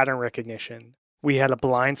talked about pattern recognition. We had a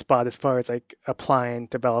blind spot as far as like applying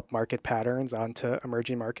developed market patterns onto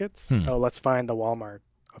emerging markets. Oh, let's find the Walmart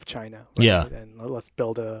of China. Right? Yeah. And let's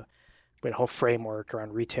build a whole framework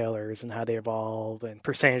around retailers and how they evolve and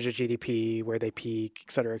percentage of GDP, where they peak,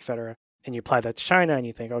 et cetera, et cetera. And you apply that to China and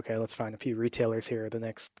you think, okay, let's find a few retailers here, the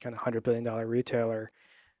next kind of $100 billion retailer.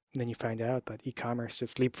 And then you find out that e-commerce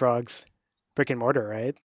just leapfrogs brick and mortar,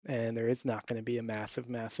 right? And there is not going to be a massive,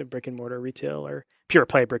 massive brick and mortar retailer, pure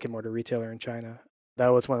play brick and mortar retailer in China. That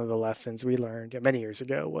was one of the lessons we learned many years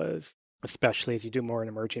ago, was especially as you do more in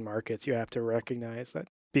emerging markets, you have to recognize that,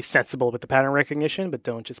 be sensible with the pattern recognition, but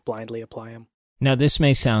don't just blindly apply them. Now, this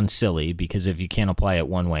may sound silly, because if you can't apply it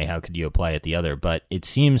one way, how could you apply it the other? But it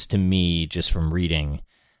seems to me, just from reading,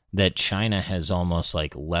 that China has almost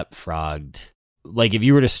like leapfrogged. Like if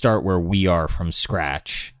you were to start where we are from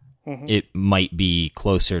scratch, it might be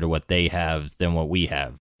closer to what they have than what we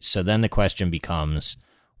have. So then the question becomes,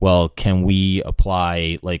 well, can we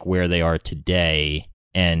apply like where they are today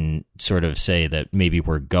and sort of say that maybe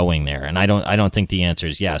we're going there? And I don't think the answer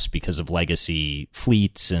is yes, because of legacy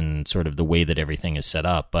fleets and sort of the way that everything is set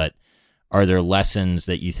up. But are there lessons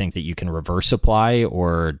that you think that you can reverse apply,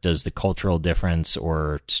 or does the cultural difference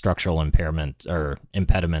or structural impairment or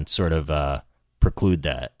impediment sort of preclude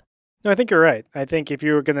that? No, I think you're right. I think if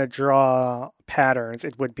you were going to draw patterns,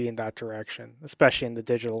 it would be in that direction, especially in the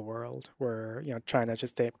digital world where, China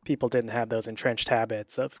people didn't have those entrenched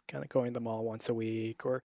habits of kind of going to the mall once a week,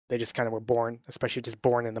 or they just kind of were born, especially just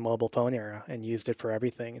born in the mobile phone era and used it for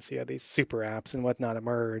everything. And so you have these super apps and whatnot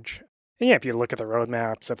emerge. And if you look at the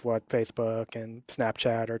roadmaps of what Facebook and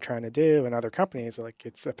Snapchat are trying to do and other companies, like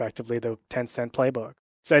it's effectively the 10-cent playbook.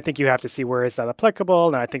 So I think you have to see where is that applicable.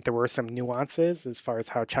 And I think there were some nuances as far as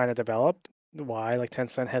how China developed, why like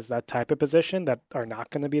Tencent has that type of position that are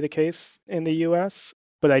not going to be the case in the US.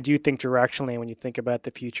 But I do think directionally, when you think about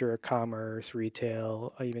the future of commerce,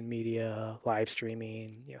 retail, even media, live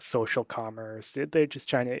streaming, social commerce,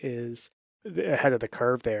 China is ahead of the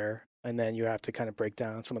curve there. And then you have to kind of break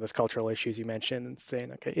down some of those cultural issues you mentioned and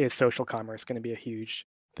saying, okay, is social commerce going to be a huge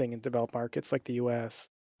thing in developed markets like the US?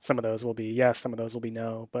 Some of those will be yes, some of those will be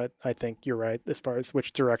no. But I think you're right as far as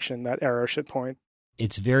which direction that arrow should point.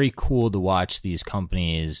 It's very cool to watch these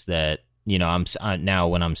companies that, I'm now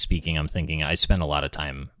when I'm speaking, I'm thinking I spend a lot of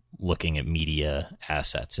time looking at media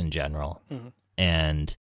assets in general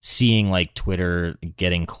and seeing like Twitter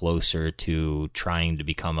getting closer to trying to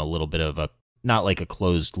become a little bit of a, not like a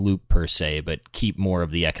closed loop per se, but keep more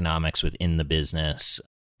of the economics within the business.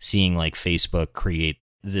 Seeing like Facebook create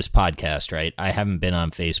this podcast, right? I haven't been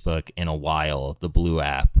on Facebook in a while, the Blue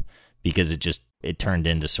app, because it turned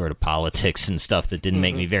into sort of politics and stuff that didn't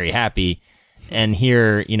make me very happy. And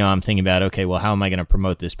here, I'm thinking about, okay, well, how am I going to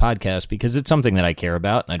promote this podcast? Because it's something that I care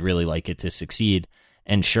about and I'd really like it to succeed.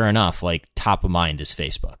 And sure enough, like top of mind is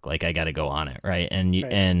Facebook. Like I got to go on it, right?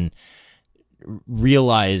 And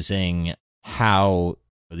realizing how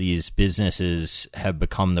these businesses have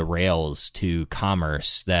become the rails to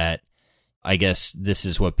commerce, that I guess this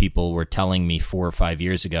is what people were telling me 4 or 5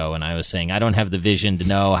 years ago. And I was saying, I don't have the vision to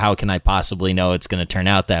know. How can I possibly know it's going to turn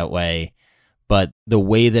out that way? But the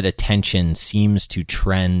way that attention seems to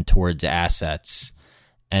trend towards assets,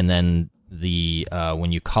 and then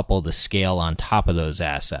when you couple the scale on top of those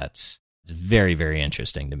assets, it's very, very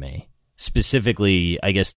interesting to me. Specifically,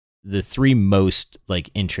 I guess the three most like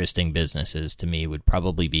interesting businesses to me would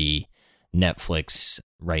probably be Netflix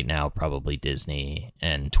right now, probably Disney,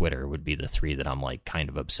 and Twitter would be the three that I'm like kind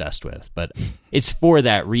of obsessed with. But it's for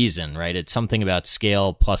that reason, right? It's something about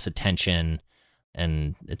scale plus attention,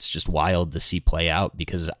 and it's just wild to see play out,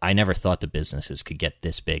 because I never thought the businesses could get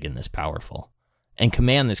this big and this powerful and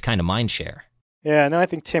command this kind of mind share. Yeah, no, I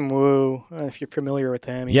think Tim Wu, if you're familiar with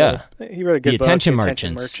him, he wrote a good The book, Attention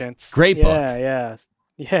The Merchants. Great book. book.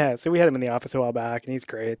 Yeah. So we had him in the office a while back, and he's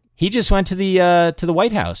great. He just went to the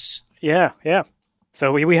White House. Yeah.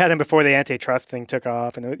 So we had him before the antitrust thing took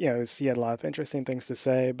off, and he had a lot of interesting things to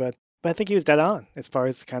say, but I think he was dead on as far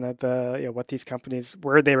as kind of the what these companies,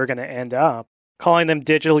 where they were going to end up. Calling them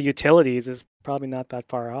digital utilities is probably not that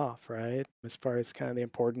far off, right? As far as kind of the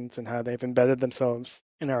importance and how they've embedded themselves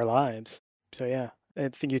in our lives. So yeah, I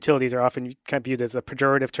think utilities are often kind of viewed as a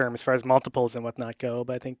pejorative term as far as multiples and whatnot go.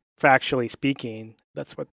 But I think factually speaking,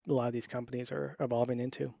 that's what a lot of these companies are evolving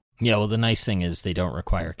into. Yeah, well, the nice thing is they don't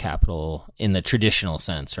require capital in the traditional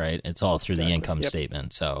sense, right? It's all through the income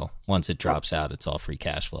statement. So once it drops out, it's all free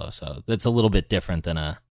cash flow. So that's a little bit different than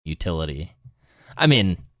a utility. I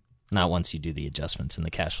mean, not once you do the adjustments in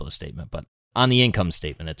the cash flow statement, but on the income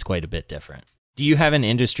statement, it's quite a bit different. Do you have an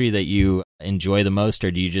industry that you enjoy the most,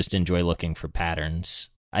 or do you just enjoy looking for patterns?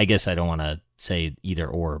 I guess I don't want to say either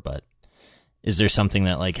or, but is there something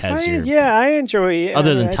that has your... Yeah, I enjoy...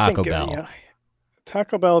 Other than Taco Bell.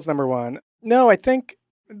 Taco Bell is number one. No, I think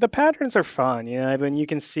the patterns are fun. I mean, you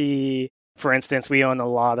can see, for instance, we own a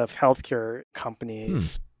lot of healthcare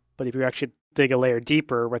companies, but if you actually dig a layer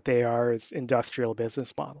deeper, what they are is industrial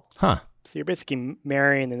business models. Huh. So you're basically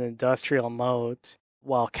marrying an industrial moat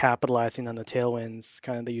while capitalizing on the tailwinds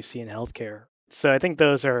kind of that you see in healthcare. So I think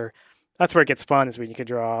that's where it gets fun, is when you can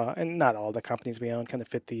draw, and not all the companies we own kind of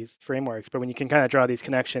fit these frameworks, but when you can kind of draw these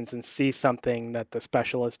connections and see something that the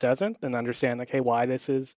specialist doesn't, and understand hey, why this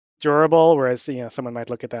is durable, whereas someone might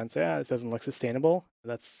look at that and say, this doesn't look sustainable.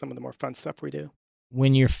 That's some of the more fun stuff we do.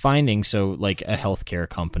 When you're finding, a healthcare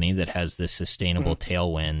company that has this sustainable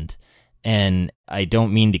tailwind, and I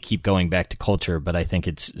don't mean to keep going back to culture, but I think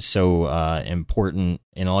it's so important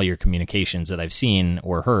in all your communications that I've seen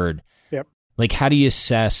or heard. Yep. How do you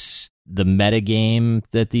assess the metagame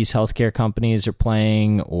that these healthcare companies are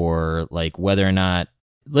playing, or whether or not,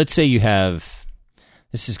 let's say you have,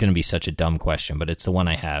 this is going to be such a dumb question, but it's the one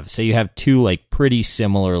I have. Say you have two pretty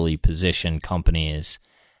similarly positioned companies.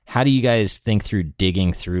 How do you guys think through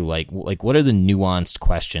digging through, what are the nuanced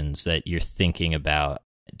questions that you're thinking about?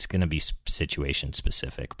 It's going to be situation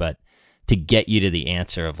specific, but to get you to the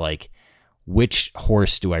answer of which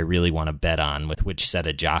horse do I really want to bet on with which set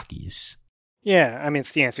of jockeys? Yeah, I mean,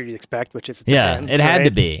 it's the answer you'd expect, which is it had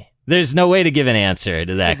to be. There's no way to give an answer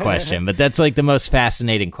to that question, but that's the most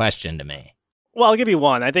fascinating question to me. Well, I'll give you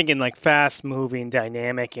one. I think in fast-moving,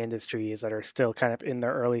 dynamic industries that are still kind of in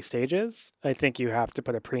their early stages, I think you have to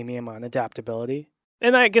put a premium on adaptability.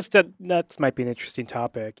 And I guess that might be an interesting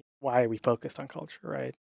topic. Why are we focused on culture,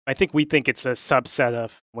 right? I think we think it's a subset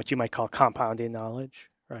of what you might call compounding knowledge,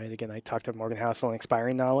 right? Again, I talked about Morgan Housel and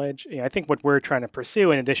expiring knowledge. I think what we're trying to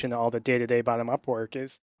pursue, in addition to all the day-to-day bottom-up work,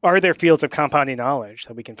 is, are there fields of compounding knowledge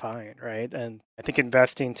that we can find, right? And I think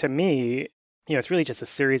investing, to me, it's really just a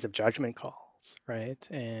series of judgment calls, right?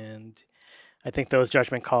 And I think those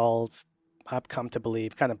judgment calls, I've come to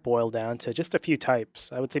believe, kind of boil down to just a few types.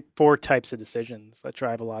 I would say 4 types of decisions that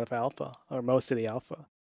drive a lot of alpha, or most of the alpha.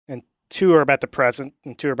 And 2 are about the present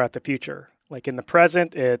and 2 are about the future. In the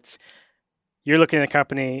present, it's, you're looking at a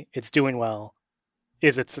company, it's doing well.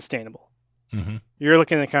 Is it sustainable? Mm-hmm. You're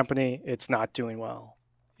looking at a company, it's not doing well.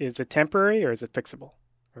 Is it temporary, or is it fixable,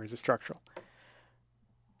 or is it structural?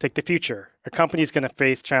 Take the future. A company's going to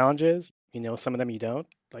face challenges. Some of them you don't.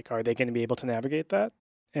 Are they going to be able to navigate that?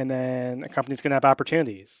 And then a company's going to have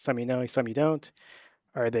opportunities. Some you know, some you don't.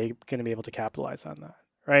 Are they going to be able to capitalize on that?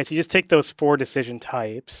 Right? So you just take those 4 decision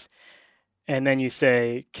types, and then you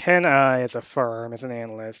say, can I, as a firm, as an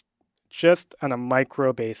analyst, just on a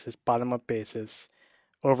micro basis, bottom-up basis,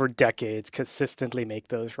 over decades, consistently make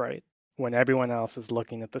those right when everyone else is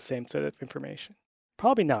looking at the same set of information?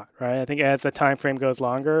 Probably not, right? I think as the time frame goes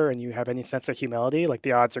longer and you have any sense of humility,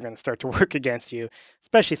 the odds are going to start to work against you,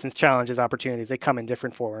 especially since challenges, opportunities, they come in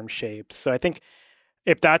different forms, shapes. So I think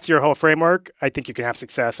if that's your whole framework, I think you can have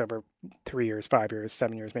success over 3 years, 5 years,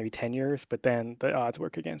 7 years, maybe 10 years, but then the odds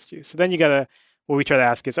work against you. So then what we try to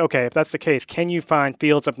ask is, okay, if that's the case, can you find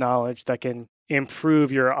fields of knowledge that can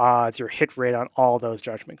improve your odds, your hit rate on all those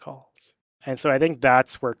judgment calls? And so I think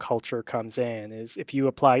that's where culture comes in, is if you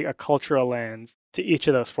apply a cultural lens to each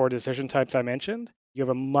of those 4 decision types I mentioned, you have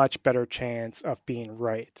a much better chance of being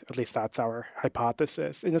right. At least that's our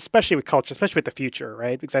hypothesis. And especially with culture, especially with the future,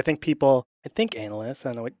 right? Because I think analysts,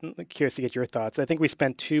 I don't know, I'm curious to get your thoughts. I think we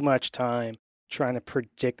spend too much time trying to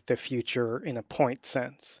predict the future in a point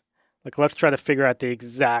sense. Let's try to figure out the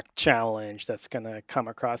exact challenge that's going to come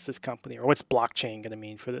across this company, or what's blockchain going to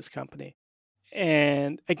mean for this company.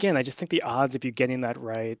 And again, I just think the odds of you getting that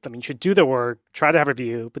right, I mean, you should do the work, try to have a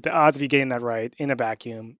view, but the odds of you getting that right in a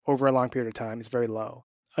vacuum over a long period of time is very low.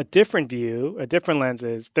 A different view, a different lens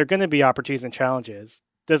is there are going to be opportunities and challenges.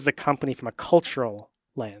 Does the company from a cultural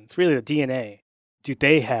lens, really the DNA, do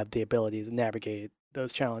they have the ability to navigate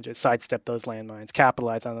those challenges, sidestep those landmines,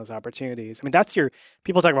 capitalize on those opportunities? I mean, that's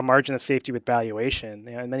people talk about margin of safety with valuation.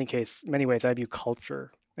 In many ways, I view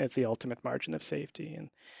culture as the ultimate margin of safety. And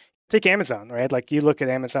take Amazon, right? Like you look at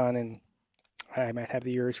Amazon in, I might have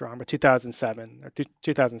the years wrong, but 2007 or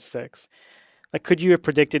 2006. Like, could you have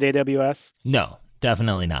predicted AWS? No,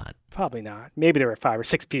 definitely not. Probably not. Maybe there were 5 or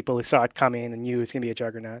 6 people who saw it coming and knew it was going to be a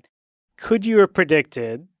juggernaut. Could you have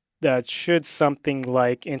predicted that should something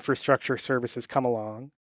like infrastructure services come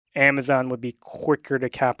along, Amazon would be quicker to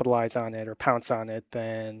capitalize on it or pounce on it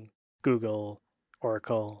than Google,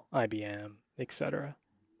 Oracle, IBM, etc.?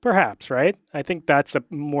 Perhaps, right? I think that's a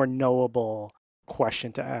more knowable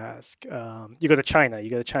question to ask. You go to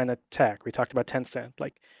China Tech. We talked about Tencent.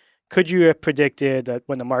 Like, could you have predicted that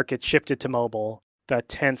when the market shifted to mobile, that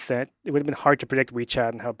Tencent, it would have been hard to predict WeChat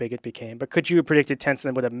and how big it became, but could you have predicted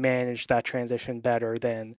Tencent would have managed that transition better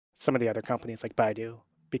than some of the other companies like Baidu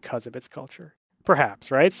because of its culture? Perhaps,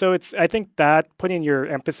 right? So I think that putting your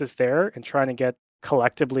emphasis there and trying to get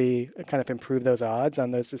collectively kind of improve those odds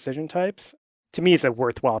on those decision types, to me, is a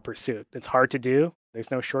worthwhile pursuit. It's hard to do.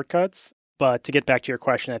 There's no shortcuts. But to get back to your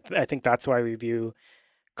question, I think that's why we view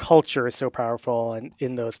culture is so powerful. And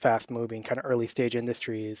in those fast-moving kind of early-stage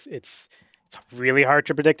industries, it's really hard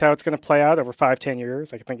to predict how it's going to play out over 5-10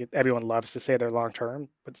 years. Like, I think everyone loves to say they're long-term,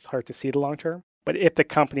 but it's hard to see the long-term. But if the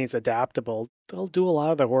company's adaptable, they'll do a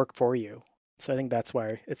lot of the work for you. So I think that's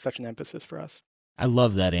why it's such an emphasis for us. I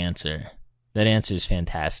love that answer. That answer is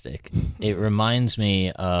fantastic. It reminds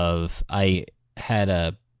me of, I had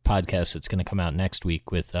a podcast that's going to come out next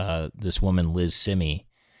week with this woman, Liz Simi,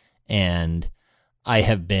 and I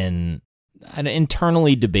have been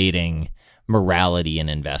internally debating morality in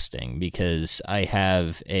investing because I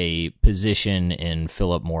have a position in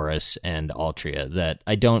Philip Morris and Altria that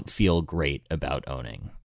I don't feel great about owning,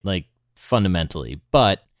 like fundamentally,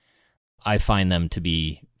 but I find them to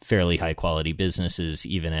be fairly high quality businesses,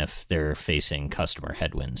 even if they're facing customer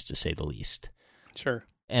headwinds, to say the least. Sure.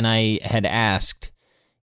 And I had asked,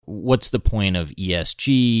 what's the point of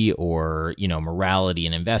ESG or, morality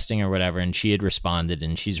in investing or whatever? And she had responded,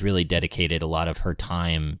 and she's really dedicated a lot of her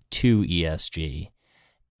time to ESG.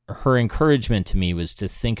 Her encouragement to me was to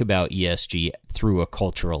think about ESG through a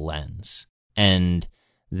cultural lens, and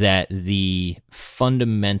that the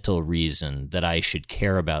fundamental reason that I should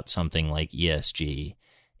care about something like ESG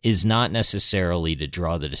is not necessarily to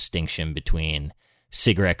draw the distinction between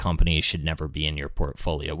cigarette companies should never be in your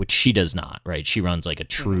portfolio, which she does not, right? She runs like a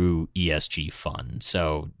true ESG fund,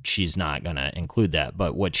 so she's not going to include that.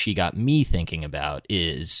 But what she got me thinking about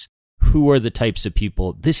is, who are the types of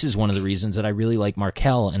people? This is one of the reasons that I really like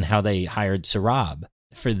Markel and how they hired Saurabh.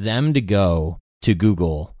 For them to go to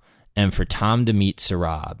Google and for Tom to meet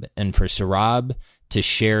Saurabh and for Saurabh to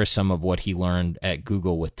share some of what he learned at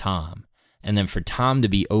Google with Tom, and then for Tom to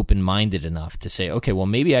be open-minded enough to say, okay, well,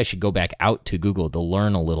 maybe I should go back out to Google to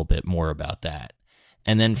learn a little bit more about that.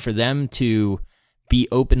 And then for them to be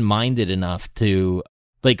open-minded enough to,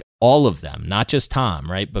 like, all of them, not just Tom,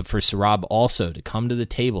 right? But for Saurabh also to come to the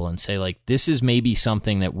table and say, like, this is maybe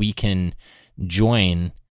something that we can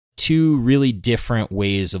join two really different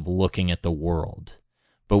ways of looking at the world,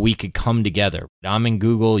 but we could come together. I'm in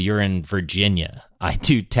Google, you're in Virginia. I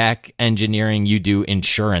do tech engineering, you do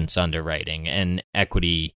insurance underwriting and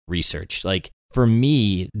equity research. Like, for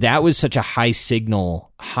me, that was such a high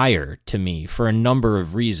signal hire to me for a number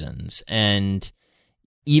of reasons. And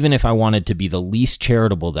even if I wanted to be the least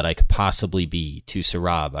charitable that I could possibly be to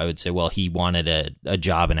Saurabh, I would say, well, he wanted a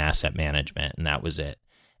job in asset management, and that was it.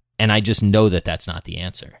 And I just know that that's not the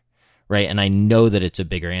answer, right? And I know that it's a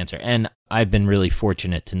bigger answer. And I've been really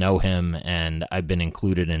fortunate to know him, and I've been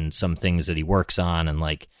included in some things that he works on. And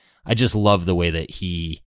like, I just love the way that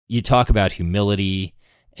you talk about humility,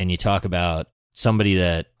 and you talk about somebody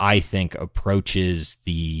that I think approaches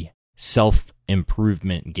the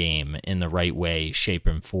self-improvement game in the right way, shape,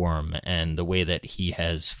 and form, and the way that he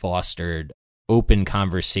has fostered open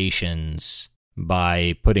conversations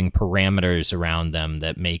by putting parameters around them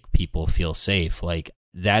that make people feel safe. Like,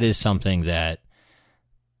 that is something that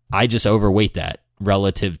I just overweight that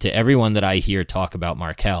relative to everyone that I hear talk about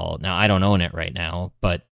Markel. Now, I don't own it right now,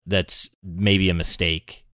 but that's maybe a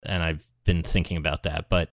mistake, and I've been thinking about that.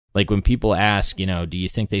 But like, when people ask, do you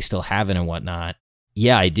think they still have it and whatnot?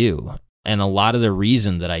 Yeah, I do. And a lot of the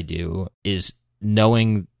reason that I do is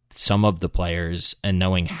knowing some of the players and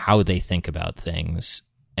knowing how they think about things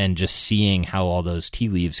and just seeing how all those tea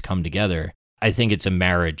leaves come together. I think it's a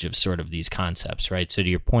marriage of sort of these concepts, right? So to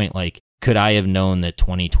your point, like, could I have known that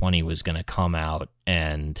 2020 was going to come out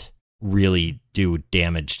and really do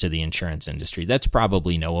damage to the insurance industry? That's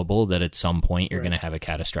probably knowable that at some point you're going to have a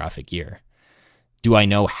catastrophic year. Do I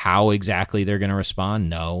know how exactly they're going to respond?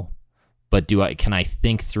 No. But can I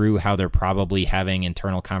think through how they're probably having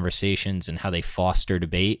internal conversations and how they foster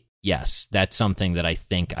debate? Yes, that's something that I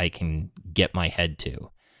think I can get my head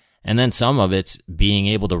to. And then some of it's being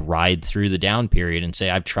able to ride through the down period and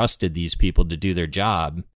say, I've trusted these people to do their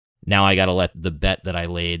job. Now I got to let the bet that I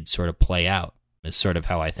laid sort of play out, is sort of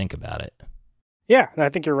how I think about it. Yeah, I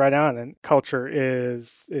think you're right on. And culture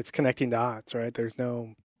it's connecting dots, right? There's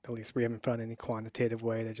no, at least we haven't found any quantitative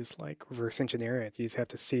way to just like reverse engineer it. You just have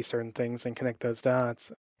to see certain things and connect those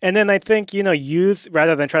dots. And then I think, use,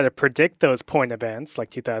 rather than try to predict those point events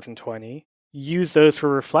like 2020, use those for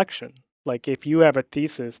reflection. Like if you have a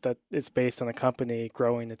thesis that is based on a company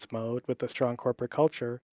growing its moat with a strong corporate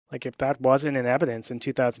culture, like if that wasn't in evidence in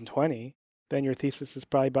 2020, then your thesis is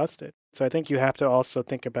probably busted. So I think you have to also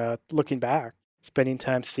think about looking back, spending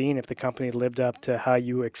time seeing if the company lived up to how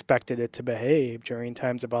you expected it to behave during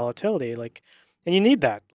times of volatility. And you need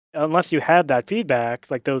that. Unless you had that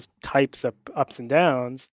feedback, like those types of ups and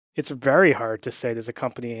downs, it's very hard to say does a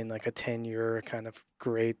company in like a 10-year kind of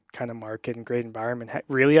great kind of market and great environment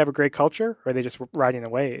really have a great culture, or are they just riding a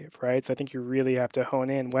wave, right? So I think you really have to hone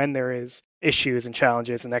in when there is issues and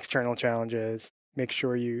challenges and external challenges. Make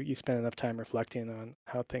sure you spend enough time reflecting on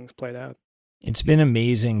how things played out. It's been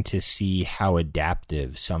amazing to see how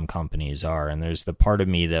adaptive some companies are. And there's the part of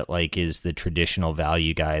me that like is the traditional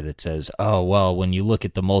value guy that says, oh, well, when you look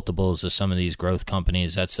at the multiples of some of these growth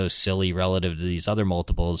companies, that's so silly relative to these other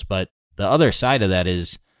multiples. But the other side of that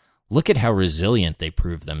is look at how resilient they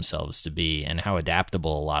prove themselves to be and how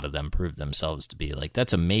adaptable a lot of them prove themselves to be. Like,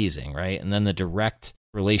 that's amazing, right? And then the direct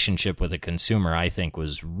relationship with a consumer, I think,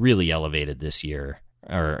 was really elevated this year,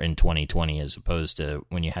 or in 2020, as opposed to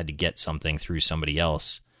when you had to get something through somebody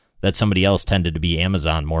else. That somebody else tended to be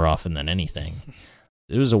Amazon more often than anything.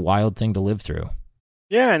 It was a wild thing to live through.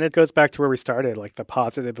 Yeah, and it goes back to where we started, like the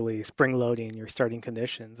positively spring loading your starting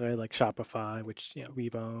conditions, right? Like Shopify, which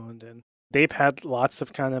we've owned, and they've had lots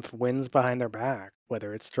of kind of wins behind their back,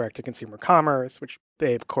 whether it's direct-to-consumer commerce, which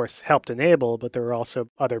they, of course, helped enable, but there were also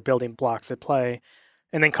other building blocks at play.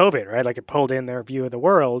 And then COVID, right? Like it pulled in their view of the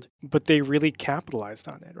world, but they really capitalized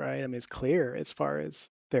on it, right? I mean, it's clear as far as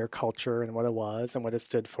their culture and what it was and what it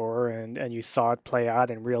stood for. And you saw it play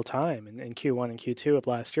out in real time in Q1 and Q2 of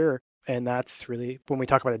last year. And that's really, when we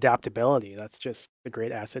talk about adaptability, that's just a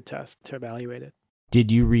great acid test to evaluate it.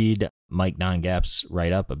 Did you read Mike Nongap's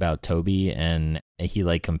write-up about Toby? And he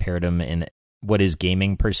like compared him in what his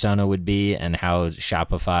gaming persona would be and how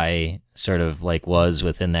Shopify sort of like was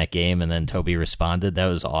within that game, and then Toby responded. That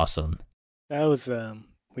was awesome. That was,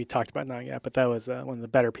 we talked about Nongap, but that was one of the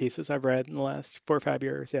better pieces I've read in the last 4 or 5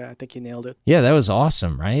 years. Yeah, I think he nailed it. Yeah, that was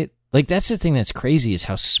awesome, right? Like, that's the thing that's crazy is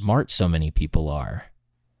how smart so many people are.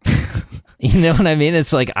 You know what I mean?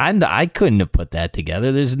 It's like, I couldn't have put that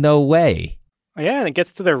together. There's no way. Yeah, and it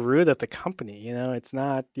gets to the root of the company. It's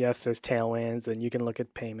not, yes, there's tailwinds, and you can look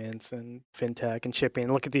at payments and fintech and shipping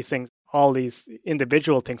and look at these things, all these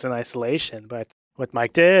individual things in isolation. But what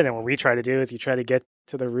Mike did and what we try to do is you try to get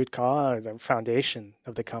to the root cause, the foundation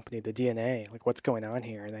of the company, the DNA, like what's going on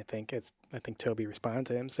here. And I think Toby responded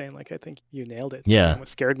to him saying, like, I think you nailed it. Yeah. What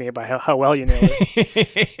scared me about how well you nailed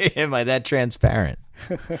it. Am I that transparent?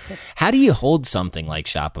 How do you hold something like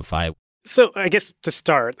Shopify? So I guess to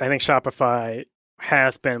start, I think Shopify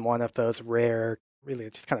has been one of those rare, really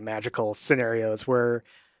just kind of magical scenarios where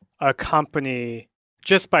a company,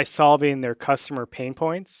 just by solving their customer pain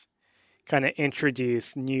points, kind of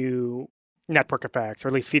introduce new network effects, or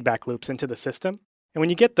at least feedback loops into the system. And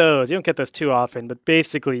when you get those, you don't get those too often, but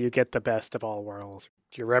basically you get the best of all worlds.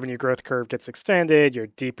 Your revenue growth curve gets extended, you're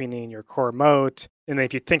deepening your core moat. And then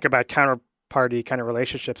if you think about counterparty kind of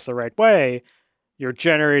relationships the right way, you're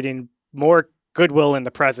generating more goodwill in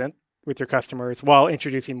the present with your customers while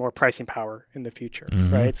introducing more pricing power in the future,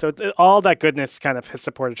 right? So all that goodness kind of has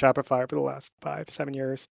supported Shopify for the last 5-7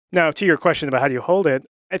 years. Now, to your question about how do you hold it,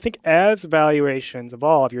 I think as valuations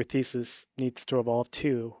evolve, your thesis needs to evolve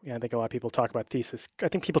too. I think a lot of people talk about thesis. I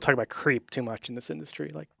think people talk about creep too much in this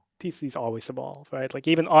industry. Like, theses always evolve, right? Like,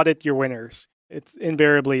 even audit your winners. It's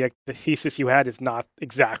invariably like the thesis you had is not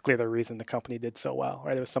exactly the reason the company did so well,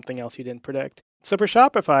 right? It was something else you didn't predict. So for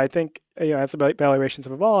Shopify, I think as the valuations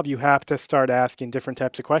have evolved, you have to start asking different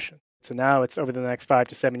types of questions. So now it's over the next 5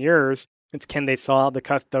 to 7 years, it's can they solve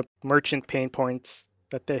the merchant pain points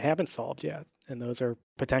that they haven't solved yet. And those are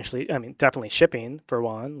potentially, definitely shipping for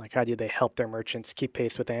one. Like, how do they help their merchants keep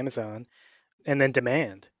pace with Amazon? And then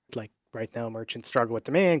demand. Like, right now, merchants struggle with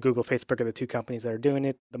demand. Google, Facebook are the two companies that are doing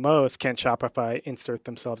it the most. Can Shopify insert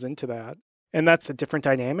themselves into that? And that's a different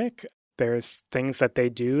dynamic. There's things that they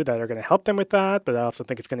do that are going to help them with that, but I also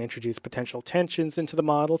think it's going to introduce potential tensions into the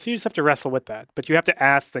model. So you just have to wrestle with that. But you have to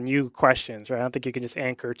ask the new questions, right? I don't think you can just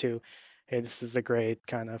anchor to, hey, this is a great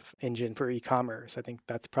kind of engine for e-commerce. I think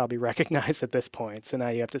that's probably recognized at this point. So now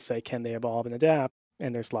you have to say, can they evolve and adapt?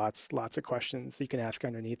 And there's lots of questions you can ask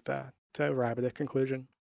underneath that to arrive at a conclusion.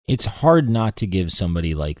 It's hard not to give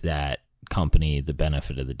somebody like that company the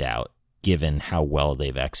benefit of the doubt, given how well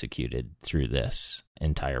they've executed through this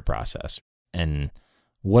entire process. And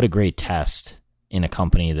what a great test in a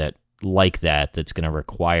company that's going to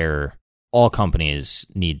require, all companies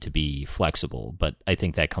need to be flexible, but I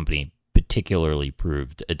think that company particularly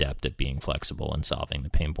proved adept at being flexible and solving the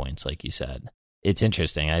pain points, like you said. It's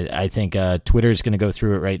interesting. I think Twitter's going to go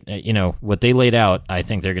through it, right? What they laid out, I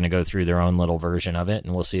think they're going to go through their own little version of it,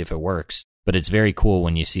 and we'll see if it works. But it's very cool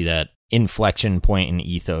when you see that inflection point in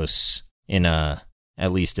ethos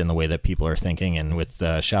at least in the way that people are thinking. And with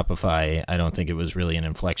Shopify, I don't think it was really an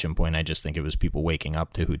inflection point. I just think it was people waking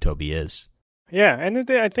up to who Toby is. Yeah, and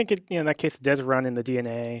I think in that case, it does run in the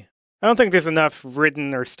DNA. I don't think there's enough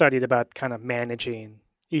written or studied about kind of managing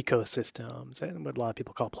ecosystems and what a lot of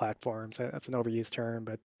people call platforms. That's an overused term,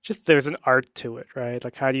 but just there's an art to it, right?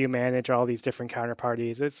 Like, how do you manage all these different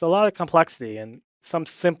counterparties? It's a lot of complexity, and some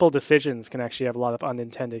simple decisions can actually have a lot of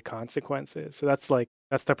unintended consequences. So that's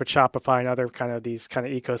stuff with Shopify and other kind of these kind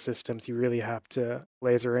of ecosystems you really have to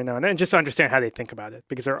laser in on and just understand how they think about it,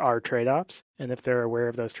 because there are trade-offs. And if they're aware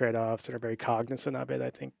of those trade-offs and are very cognizant of it,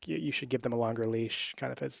 I think you should give them a longer leash,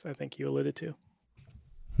 kind of as I think you alluded to.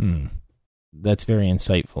 That's very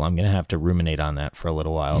insightful. I'm going to have to ruminate on that for a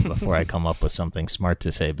little while before I come up with something smart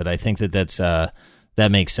to say. But I think that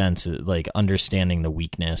makes sense, like understanding the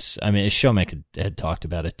weakness. I mean, Shomek had talked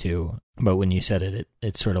about it too, but when you said it,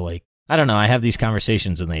 it's sort of like, I don't know, I have these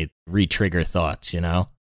conversations and they re-trigger thoughts,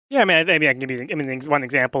 Yeah, maybe I can give you, one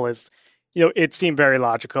example is, it seemed very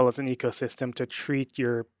logical as an ecosystem to treat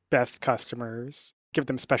your best customers, give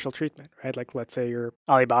them special treatment, right? Like, let's say you're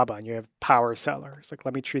Alibaba and you have power sellers. Like,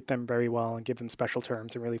 let me treat them very well and give them special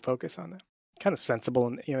terms and really focus on them. Kind of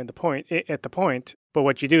sensible at the point. But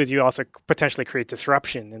what you do is you also potentially create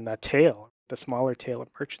disruption in that tail, the smaller tail of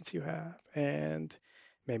merchants you have. And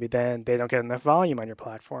maybe then they don't get enough volume on your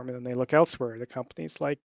platform, and then they look elsewhere to companies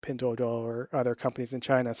like Pinduoduo or other companies in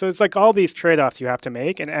China. So it's like all these trade-offs you have to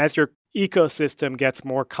make. And as your ecosystem gets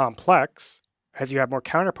more complex, as you have more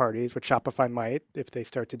counterparties, which Shopify might if they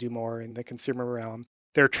start to do more in the consumer realm,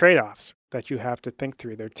 there are trade-offs that you have to think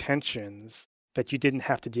through. There are tensions that you didn't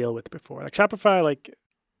have to deal with before. Like Shopify,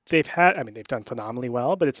 they've done phenomenally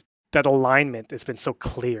well, but it's that alignment has been so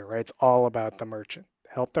clear, right? It's all about the merchant.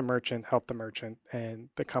 Help the merchant, and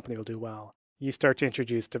the company will do well. You start to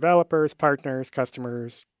introduce developers, partners,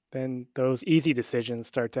 customers, then those easy decisions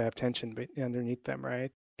start to have tension underneath them,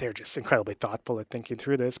 right? They're just incredibly thoughtful at thinking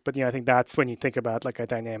through this. But I think that's when you think about like a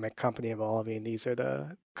dynamic company evolving, these are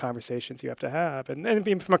the conversations you have to have. And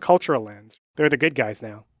even from a cultural lens, they're the good guys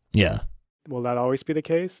now. Yeah. Will that always be the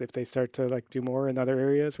case if they start to do more in other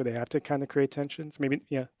areas where they have to kind of create tensions? Maybe,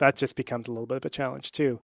 that just becomes a little bit of a challenge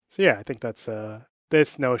too. So I think that's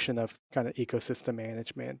this notion of kind of ecosystem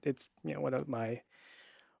management. It's one of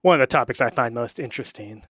the topics I find most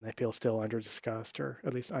interesting. I feel still under-discussed or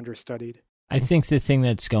at least understudied. I think the thing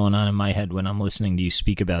that's going on in my head when I'm listening to you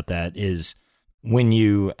speak about that is when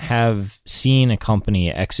you have seen a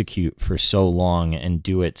company execute for so long and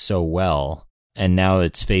do it so well, and now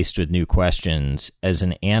it's faced with new questions, as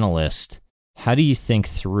an analyst, how do you think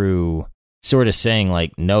through sort of saying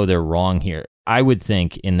like, no, they're wrong here? I would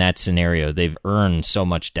think in that scenario, they've earned so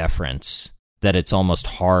much deference that it's almost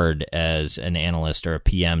hard as an analyst or a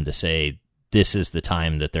PM to say, this is the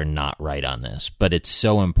time that they're not right on this. But it's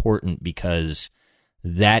so important because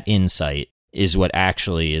that insight is what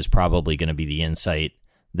actually is probably going to be the insight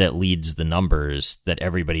that leads the numbers that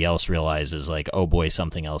everybody else realizes like, oh boy,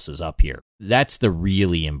 something else is up here. That's the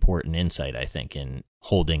really important insight, I think, in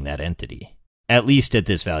holding that entity, at least at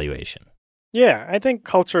this valuation. Yeah, I think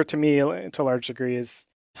culture to me, to a large degree, is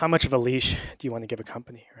how much of a leash do you want to give a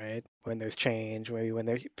company, right? When there's change, maybe when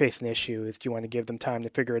they're facing issues, do you want to give them time to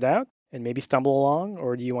figure it out and maybe stumble along,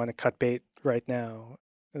 or do you want to cut bait right now?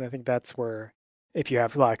 And I think that's where, if you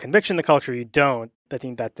have a lot of conviction in the culture, you don't, I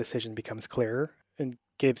think that decision becomes clearer and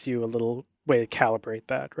gives you a little way to calibrate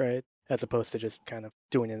that, right? As opposed to just kind of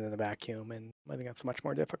doing it in a vacuum. And I think that's much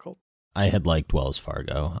more difficult. I had liked Wells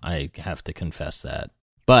Fargo. I have to confess that.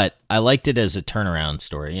 But I liked it as a turnaround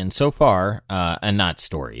story. And so far, and not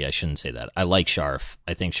story, I shouldn't say that. I like Scharf.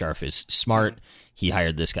 I think Scharf is smart. He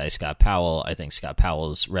hired this guy, Scott Powell. I think Scott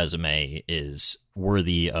Powell's resume is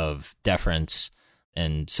worthy of deference.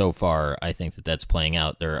 And so far, I think that that's playing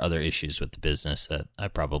out. There are other issues with the business that I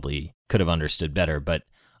probably could have understood better. But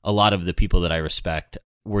a lot of the people that I respect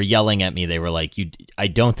were yelling at me. They were like, I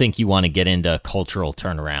don't think you want to get into a cultural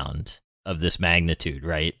turnaround of this magnitude,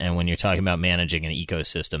 right? And when you're talking about managing an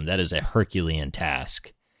ecosystem, that is a Herculean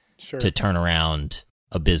task to turn around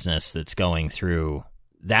a business that's going through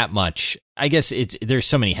that much. I guess there's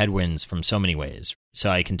so many headwinds from so many ways.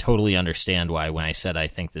 So I can totally understand why when I said I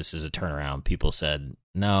think this is a turnaround, people said,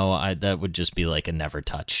 no, that would just be like a never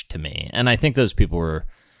touch to me. And I think those people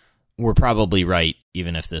were probably right,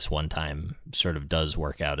 even if this one time sort of does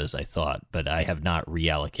work out as I thought. But I have not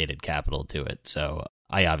reallocated capital to it. So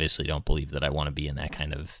I obviously don't believe that I want to be in that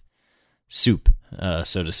kind of soup,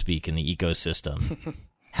 so to speak, in the ecosystem.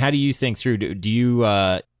 How do you think through? Do you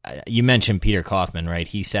you mentioned Peter Kaufman, right?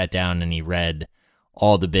 He sat down and he read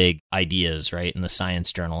all the big ideas, right, in the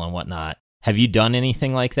Science Journal and whatnot. Have you done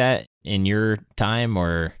anything like that in your time,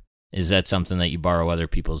 or is that something that you borrow other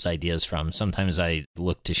people's ideas from? Sometimes I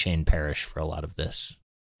look to Shane Parrish for a lot of this.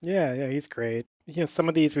 Yeah, he's great. Some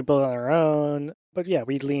of these we build on our own, but yeah,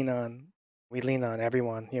 we lean on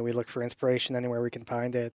everyone. We look for inspiration anywhere we can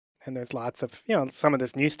find it. And there's lots of, some of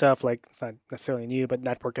this new stuff, like it's not necessarily new, but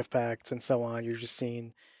network effects and so on. You're just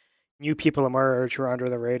seeing new people emerge who are under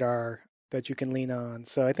the radar that you can lean on.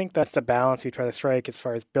 So I think that's the balance we try to strike as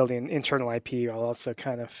far as building internal IP while also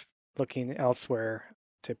kind of looking elsewhere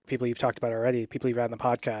to people you've talked about already, people you've had on the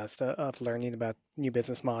podcast, of learning about new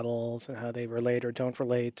business models and how they relate or don't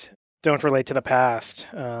relate to the past.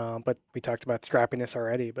 But we talked about scrappiness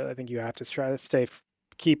already, but I think you have to try to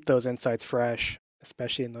keep those insights fresh,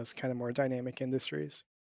 especially in those kind of more dynamic industries.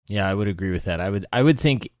 Yeah, I would agree with that. I would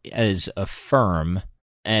think as a firm,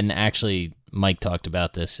 and actually Mike talked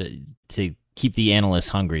about this, to keep the analysts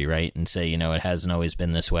hungry, right? And say, it hasn't always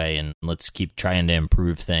been this way, and let's keep trying to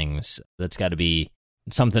improve things. That's got to be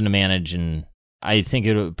something to manage. And I think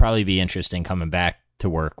it would probably be interesting coming back to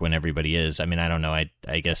work when everybody is. I mean, I don't know.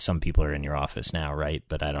 I guess some people are in your office now, right?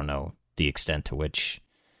 But I don't know the extent to which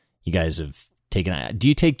you guys have taken. Do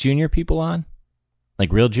you take junior people on?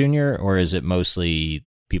 Like real junior, or is it mostly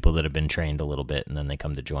people that have been trained a little bit and then they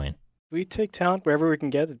come to join? We take talent wherever we can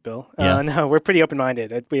get it, Bill. Yeah. No, we're pretty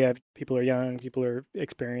open-minded. We have people who are young, people who are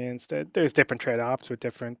experienced. There's different trade-offs with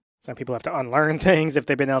different. Some people have to unlearn things if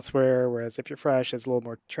they've been elsewhere, whereas if you're fresh, there's a little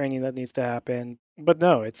more training that needs to happen. But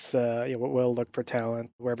no, it's we'll look for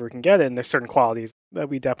talent wherever we can get it, and there's certain qualities that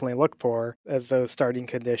we definitely look for as those starting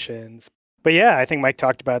conditions. But yeah, I think Mike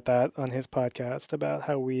talked about that on his podcast, about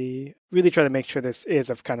how we really try to make sure this is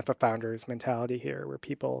a kind of a founder's mentality here, where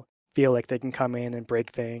people feel like they can come in and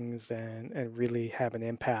break things and really have an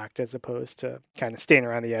impact, as opposed to kind of staying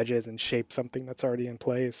around the edges and shape something that's already in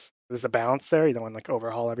place. There's a balance there. You don't want to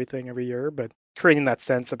overhaul everything every year, but creating that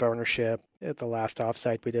sense of ownership. At the last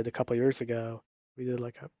offsite we did a couple of years ago,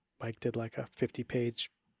 Mike did like a 50-page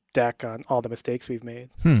deck on all the mistakes we've made.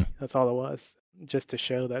 That's all it was, just to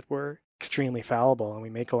show that we're extremely fallible and we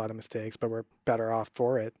make a lot of mistakes, but we're better off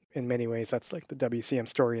for it. In many ways, that's like the WCM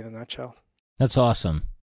story in a nutshell. That's awesome.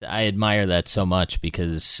 I admire that so much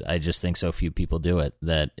because I just think so few people do it,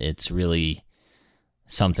 that it's really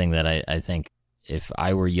something that I think if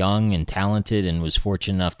I were young and talented and was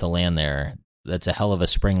fortunate enough to land there, that's a hell of a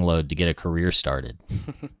spring load to get a career started.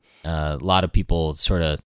 A lot of people sort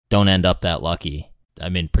of don't end up that lucky. I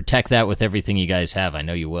mean, protect that with everything you guys have. I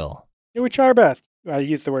know you will. Yeah, we try our best. I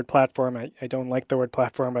use the word platform. I don't like the word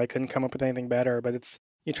platform, but I couldn't come up with anything better. But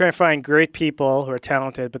you try to find great people who are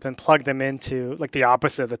talented, but then plug them into like the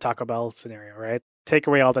opposite of the Taco Bell scenario, right? Take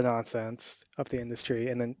away all the nonsense of the industry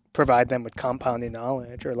and then provide them with compounding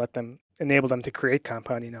knowledge, or enable them to create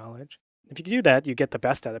compounding knowledge. If you do that, you get the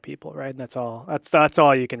best out of people, right? And that's all. That's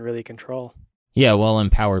all you can really control. Yeah, well,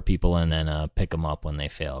 empower people and then pick them up when they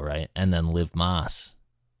fail, right? And then live Moss.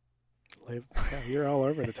 You're all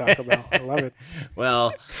over the Taco Bell. I love it.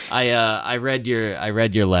 Well, I read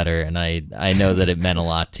your letter, and I know that it meant a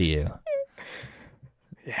lot to you.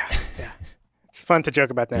 Yeah. It's fun to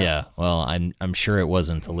joke about now. Yeah. Well, I'm sure it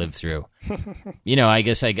wasn't to live through. I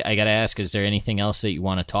guess I got to ask: is there anything else that you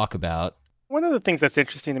want to talk about? One of the things that's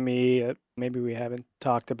interesting to me, maybe we haven't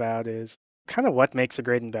talked about, is kind of what makes a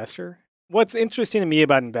great investor. What's interesting to me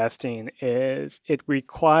about investing is it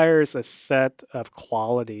requires a set of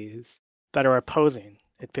qualities that are opposing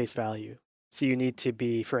at face value. So you need to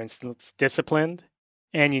be, for instance, disciplined,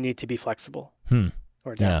 and you need to be flexible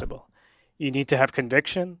or adaptable. Yeah. You need to have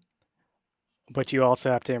conviction, but you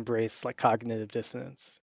also have to embrace like cognitive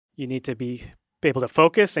dissonance. You need to be able to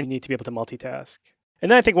focus and you need to be able to multitask. And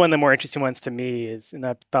then I think one of the more interesting ones to me is, and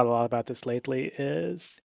I've thought a lot about this lately,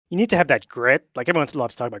 is you need to have that grit. Like everyone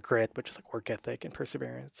loves to talk about grit, which is like work ethic and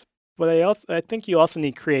perseverance. But I think you also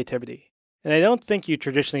need creativity. And I don't think you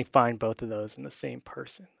traditionally find both of those in the same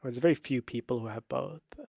person. Or there's very few people who have both.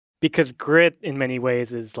 Because grit in many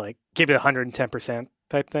ways is like give it 110%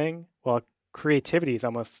 type thing. While creativity is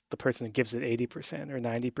almost the person who gives it 80% or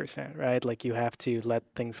 90%, right? Like you have to let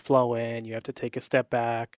things flow in. You have to take a step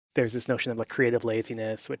back. There's this notion of like creative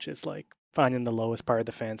laziness, which is like finding the lowest part of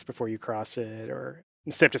the fence before you cross it, or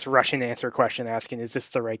instead of just rushing to answer a question, asking, is this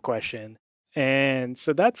the right question? And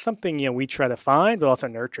so that's something, we try to find, but also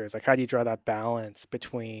nurture. Is like, how do you draw that balance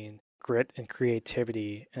between grit and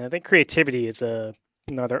creativity? And I think creativity is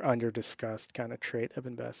another under-discussed kind of trait of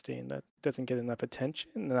investing that doesn't get enough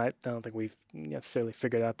attention. And I don't think we've necessarily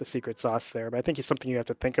figured out the secret sauce there, but I think it's something you have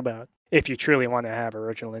to think about. If you truly want to have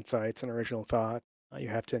original insights and original thought, you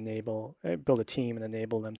have to build a team and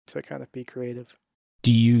enable them to kind of be creative.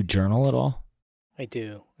 Do you journal at all? I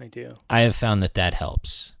do. I have found that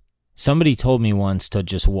helps. Somebody told me once to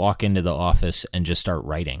just walk into the office and just start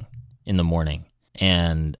writing in the morning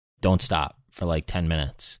and don't stop for like 10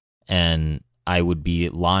 minutes. And I would be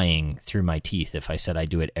lying through my teeth if I said I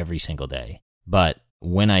do it every single day. But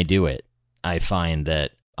when I do it, I find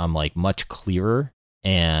that I'm like much clearer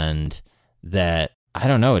and that, I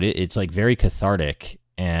don't know, it's like very cathartic.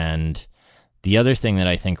 And the other thing that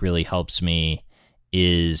I think really helps me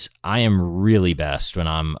is I am really best when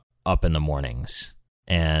I'm up in the mornings.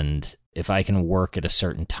 And if I can work at a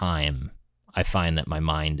certain time, I find that my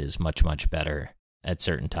mind is much, much better at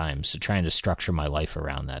certain times. So trying to structure my life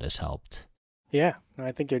around that has helped. Yeah,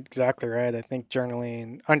 I think you're exactly right. I think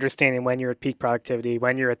journaling, understanding when you're at peak productivity,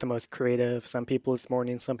 when you're at the most creative, some people it's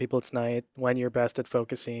morning, some people it's night, when you're best at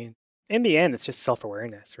focusing. In the end, it's just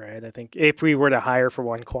self-awareness, right? I think if we were to hire for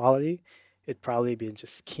one quality, it'd probably be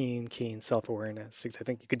just keen self-awareness, because I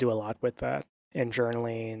think you could do a lot with that. And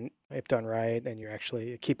journaling, if done right, and you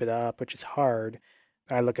actually keep it up, which is hard.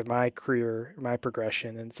 I look at my career, my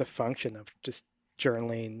progression, and it's a function of just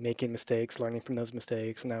journaling, making mistakes, learning from those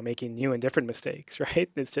mistakes, and now making new and different mistakes, right?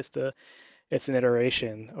 It's an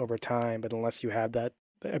iteration over time, but unless you have that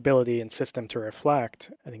ability and system to reflect,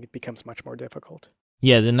 I think it becomes much more difficult.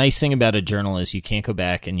 Yeah, the nice thing about a journal is you can't go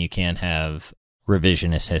back and you can't have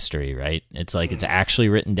revisionist history, right? It's like it's actually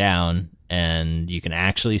written down and you can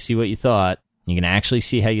actually see what you thought. You can actually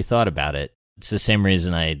see how you thought about it. It's the same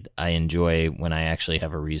reason I enjoy when I actually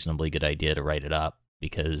have a reasonably good idea to write it up,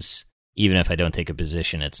 because even if I don't take a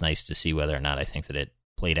position, it's nice to see whether or not I think that it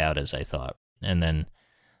played out as I thought. And then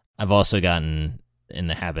I've also gotten in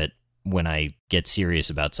the habit, when I get serious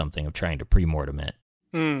about something, of trying to pre-mortem it.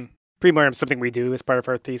 Pre-mortem is something we do as part of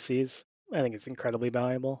our theses. I think it's incredibly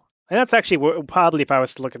valuable. And that's actually probably, if I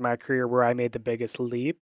was to look at my career, where I made the biggest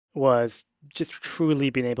leap was just truly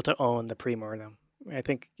being able to own the pre-mortem. I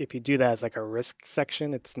think if you do that as like a risk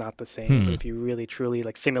section, it's not the same. But if you really truly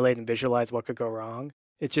like simulate and visualize what could go wrong,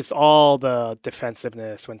 it's just all the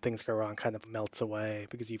defensiveness when things go wrong kind of melts away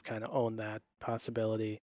because you've kind of owned that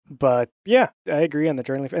possibility. But yeah, I agree on the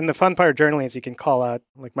journaling. And the fun part of journaling is you can call out,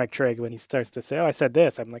 like Mike Trigg, when he starts to say, oh, I said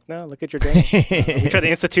this. I'm like, no, look at your journal. We try to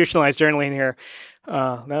institutionalize journaling here.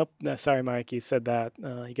 Nope, no, sorry, Mike, you said that.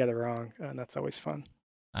 You got it wrong. And that's always fun.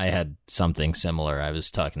 I had something similar. I was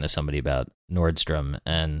talking to somebody about Nordstrom,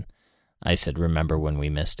 and I said, remember when we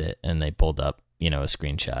missed it? And they pulled up, a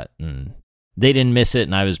screenshot, and they didn't miss it,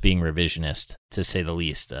 and I was being revisionist, to say the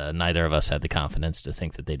least. Neither of us had the confidence to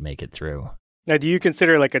think that they'd make it through. Now, do you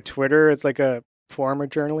consider like a Twitter as like a form of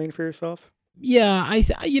journaling for yourself? Yeah,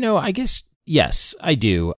 I guess, yes, I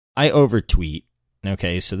do. I overtweet,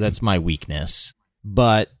 okay, so that's my weakness.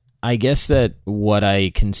 But I guess that what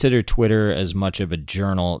I consider Twitter as much of a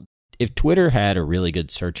journal, if Twitter had a really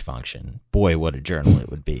good search function, boy, what a journal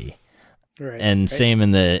it would be. Right. Same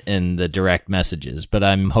in the direct messages, but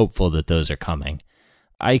I'm hopeful that those are coming.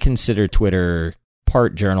 I consider Twitter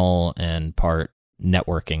part journal and part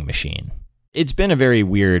networking machine. It's been a very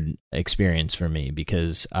weird experience for me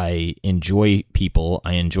because I enjoy people.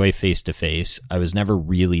 I enjoy face-to-face. I was never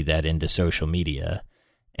really that into social media.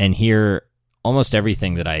 And here, almost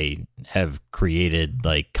everything that I have created,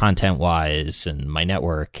 like content-wise and my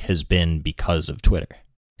network, has been because of Twitter.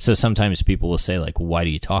 So sometimes people will say, like, why do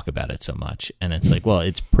you talk about it so much? And it's like, well,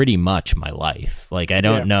 it's pretty much my life. Like, I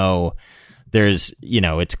don't know. There's,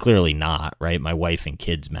 it's clearly not, right? My wife and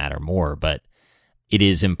kids matter more, but it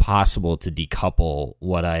is impossible to decouple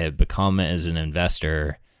what I have become as an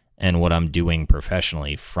investor and what I'm doing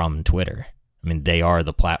professionally from Twitter. I mean, they are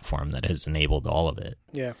the platform that has enabled all of it.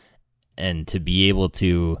 Yeah. And to be able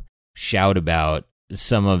to shout about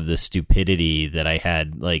some of the stupidity that I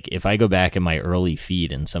had, like if I go back in my early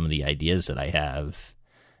feed and some of the ideas that I have,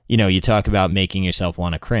 you talk about making yourself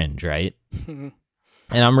want to cringe, right? And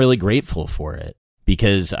I'm really grateful for it,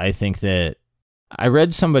 because I think that I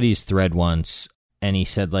read somebody's thread once and he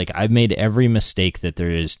said, like, I've made every mistake that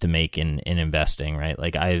there is to make in investing, right?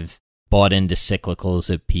 Like I've bought into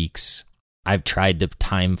cyclicals at peaks. I've tried to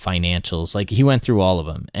time financials. Like he went through all of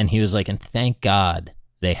them and he was like, and thank God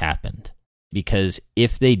they happened, because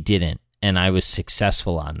if they didn't and I was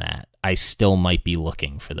successful on that, I still might be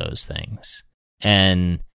looking for those things.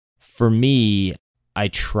 And for me, I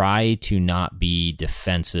try to not be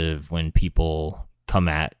defensive when people come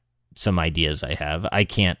at some ideas I have. I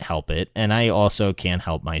can't help it. And I also can't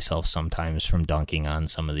help myself sometimes from dunking on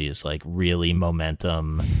some of these like really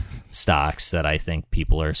momentum stocks that I think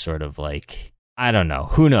people are sort of like, I don't know.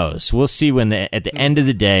 Who knows? We'll see at the end of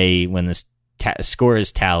the day, when this score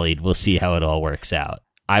is tallied, we'll see how it all works out.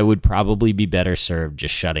 I would probably be better served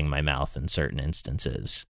just shutting my mouth in certain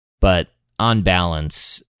instances. But on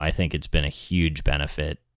balance, I think it's been a huge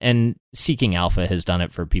benefit. And Seeking Alpha has done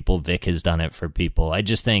it for people. Vic has done it for people. I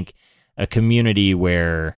just think a community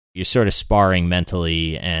where you're sort of sparring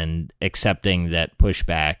mentally and accepting that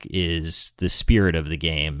pushback is the spirit of the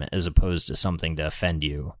game as opposed to something to offend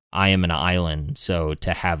you. I am an island, so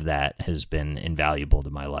to have that has been invaluable to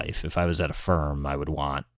my life. If I was at a firm, I would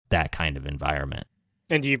want that kind of environment.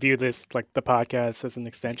 And do you view this, like the podcast, as an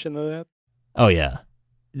extension of that? Oh, yeah.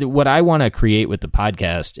 What I want to create with the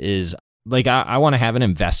podcast is, like, I want to have an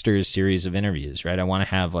investors series of interviews, right? I want to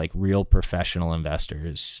have like real professional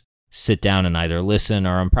investors sit down and either listen,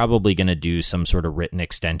 or I'm probably going to do some sort of written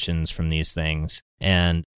extensions from these things.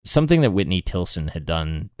 And something that Whitney Tilson had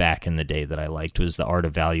done back in the day that I liked was The Art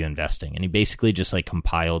of Value Investing. And he basically just like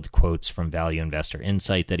compiled quotes from Value Investor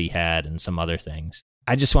Insight that he had and some other things.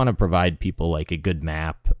 I just want to provide people like a good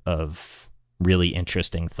map of really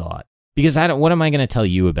interesting thought. Because what am I going to tell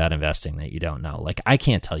you about investing that you don't know? Like, I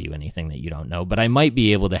can't tell you anything that you don't know, but I might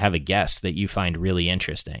be able to have a guest that you find really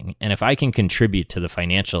interesting. And if I can contribute to the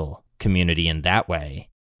financial community in that way,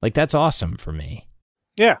 like, that's awesome for me.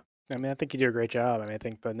 Yeah. I mean, I think you do a great job. I mean, I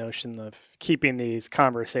think the notion of keeping these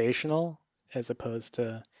conversational as opposed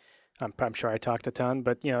to, I'm sure I talked a ton,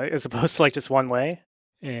 but, as opposed to like just one way,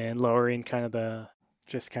 and lowering kind of the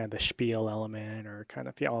spiel element or kind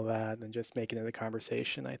of all that, and just making it a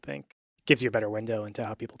conversation, I think gives you a better window into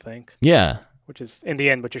how people think. Yeah. Which is in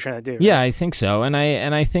the end what you're trying to do. Right? Yeah, I think so. And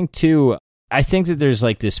I think too, I think that there's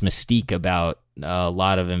like this mystique about a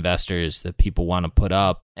lot of investors that people want to put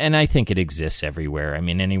up. And I think it exists everywhere. I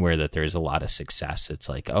mean, anywhere that there's a lot of success, it's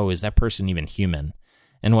like, oh, is that person even human?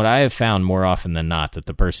 And what I have found more often than not, that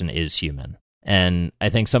the person is human. And I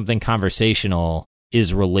think something conversational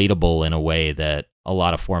is relatable in a way that a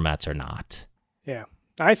lot of formats are not. Yeah.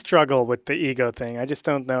 I struggle with the ego thing. I just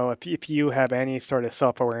don't know if you have any sort of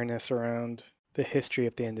self-awareness around the history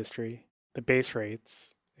of the industry, the base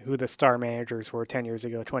rates, who the star managers were 10 years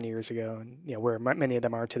ago, 20 years ago, and where many of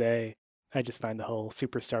them are today. I just find the whole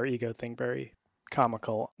superstar ego thing very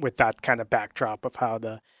comical with that kind of backdrop of how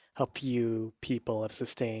few people have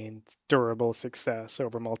sustained durable success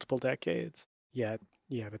over multiple decades. Yet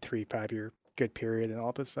you have a 3-5 year good period, and all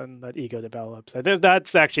of a sudden that ego develops.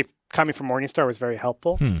 That's actually, coming from Morningstar, was very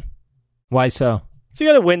helpful. Why so? So you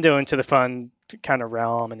got a window into the fund kind of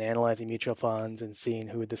realm and analyzing mutual funds and seeing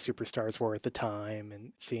who the superstars were at the time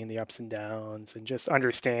and seeing the ups and downs and just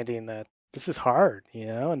understanding that this is hard,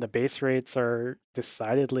 and the base rates are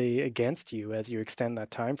decidedly against you as you extend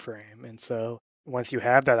that time frame. And so once you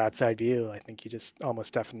have that outside view, I think you just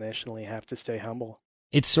almost definitionally have to stay humble.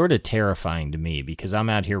 It's sort of terrifying to me because I'm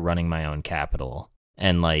out here running my own capital,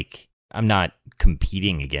 and like, I'm not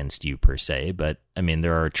competing against you per se, but I mean,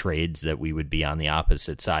 there are trades that we would be on the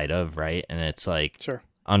opposite side of, right? And it's like, sure.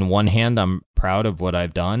 On one hand, I'm proud of what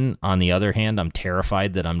I've done. On the other hand, I'm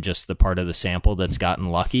terrified that I'm just the part of the sample that's gotten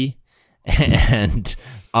lucky. And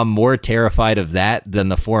I'm more terrified of that than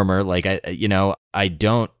the former. Like, I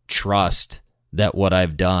don't trust that what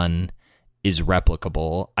I've done is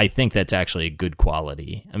replicable. I think that's actually a good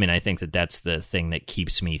quality. I mean, I think that that's the thing that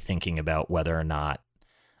keeps me thinking about whether or not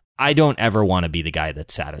I don't ever want to be the guy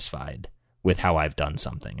that's satisfied with how I've done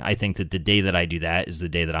something. I think that the day that I do that is the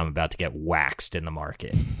day that I'm about to get waxed in the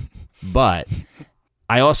market. But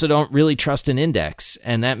I also don't really trust an index,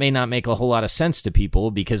 and that may not make a whole lot of sense to people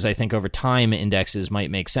because I think over time indexes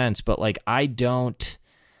might make sense, but like,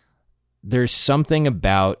 there's something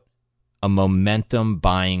about a momentum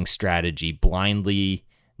buying strategy, blindly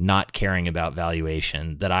not caring about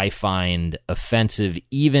valuation that I find offensive,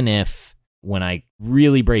 even if when I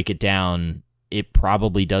really break it down, it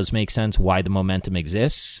probably does make sense why the momentum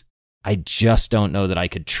exists. I just don't know that I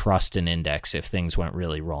could trust an index if things went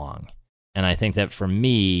really wrong. And I think that for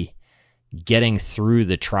me, getting through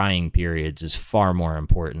the trying periods is far more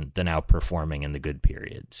important than outperforming in the good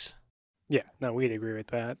periods. Yeah, no, we'd agree with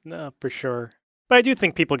that. No, for sure. But I do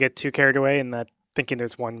think people get too carried away in that thinking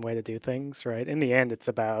there's one way to do things, right? In the end,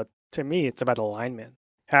 to me, it's about alignment.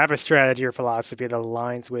 Have a strategy or philosophy that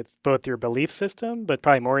aligns with both your belief system, but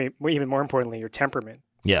probably even more importantly, your temperament.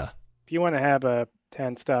 Yeah. If you want to have a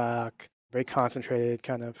 10 stock, very concentrated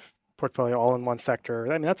kind of portfolio all in one sector,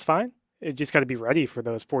 I mean, that's fine. You just got to be ready for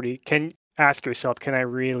those 40. Ask yourself, can I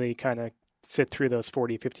really kind of sit through those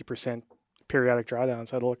 40, 50% periodic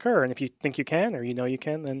drawdowns that'll occur? And if you think you can, or you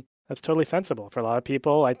can, then that's totally sensible. For a lot of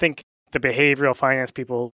people, I think the behavioral finance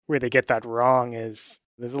people, where they get that wrong is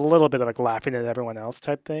there's a little bit of like laughing at everyone else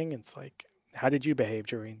type thing. It's like, how did you behave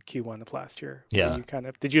during Q1 of last year? Yeah.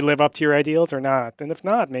 Did you live up to your ideals or not? And if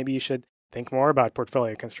not, maybe you should think more about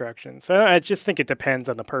portfolio construction. So I just think it depends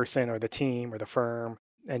on the person or the team or the firm,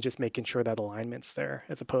 and just making sure that alignment's there,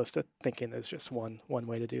 as opposed to thinking there's just one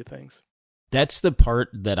way to do things. That's the part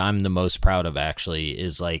that I'm the most proud of, actually,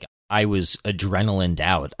 is like I was adrenaline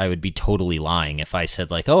out. I would be totally lying if I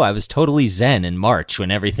said like, oh, I was totally zen in March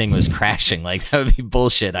when everything was crashing. Like, that would be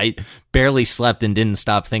bullshit. I barely slept and didn't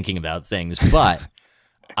stop thinking about things. But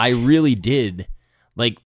I really did.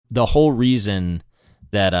 Like, the whole reason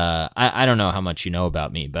that I don't know how much you know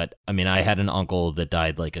about me, but I mean, I had an uncle that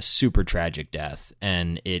died like a super tragic death,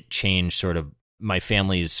 and it changed sort of my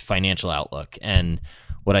family's financial outlook. And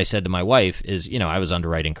what I said to my wife is, I was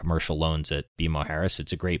underwriting commercial loans at BMO Harris.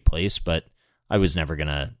 It's a great place, but I was never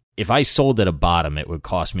if I sold at a bottom, it would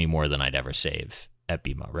cost me more than I'd ever save at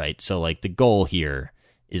BMO, right? So like the goal here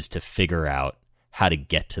is to figure out how to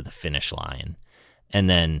get to the finish line. And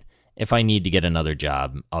then if I need to get another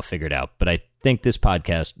job, I'll figure it out. But I think this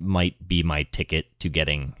podcast might be my ticket to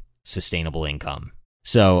getting sustainable income.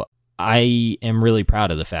 So I am really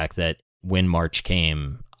proud of the fact that when March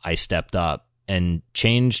came, I stepped up and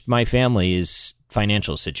changed my family's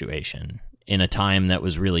financial situation in a time that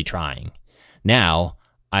was really trying. Now,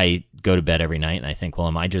 I go to bed every night and I think, well,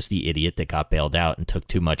 am I just the idiot that got bailed out and took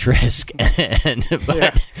too much risk? I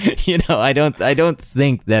don't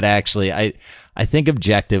think that actually. I think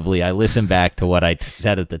objectively, I listen back to what I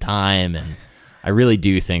said at the time, and I really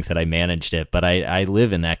do think that I managed it. But I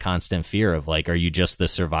live in that constant fear of like, are you just the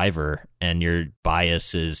survivor and your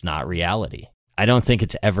bias is not reality? I don't think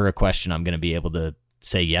it's ever a question I'm going to be able to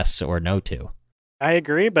say yes or no to. I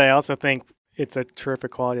agree, but I also think it's a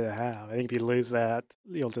terrific quality to have. I think if you lose that,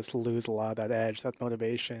 you'll just lose a lot of that edge, that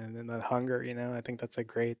motivation, and that hunger. I think that's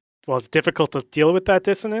it's difficult to deal with that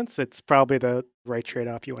dissonance. It's probably the right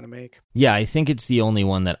trade-off you want to make. Yeah, I think it's the only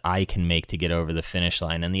one that I can make to get over the finish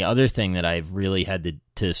line. And the other thing that I've really had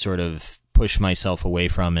to sort of push myself away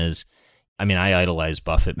from is, I mean, I idolize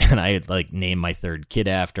Buffett, man. I like name my third kid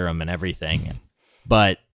after him and everything.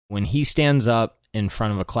 But when he stands up in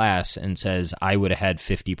front of a class and says, I would have had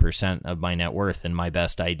 50% of my net worth in my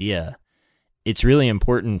best idea, it's really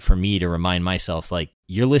important for me to remind myself, like,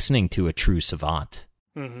 you're listening to a true savant.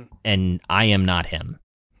 Mm-hmm. And I am not him.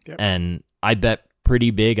 Yep. And I bet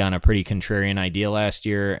pretty big on a pretty contrarian idea last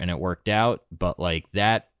year, and it worked out. But like,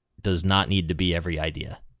 that does not need to be every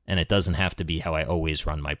idea, and it doesn't have to be how I always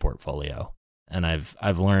run my portfolio. And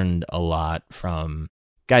I've learned a lot from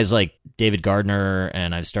guys like David Gardner,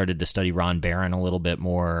 and I've started to study Ron Barron a little bit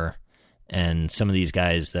more, and some of these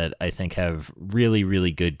guys that I think have really,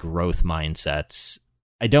 really good growth mindsets.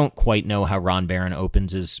 I don't quite know how Ron Barron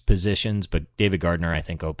opens his positions, but David Gardner, I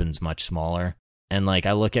think, opens much smaller. And like,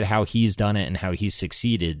 I look at how he's done it and how he's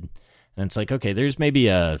succeeded, and it's like, okay, there's maybe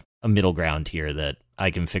a middle ground here that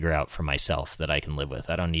I can figure out for myself that I can live with.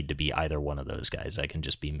 I don't need to be either one of those guys. I can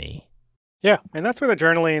just be me. Yeah, and that's where the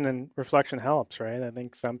journaling and reflection helps, right? I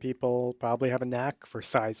think some people probably have a knack for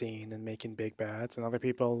sizing and making big bets, and other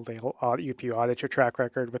people, if you audit your track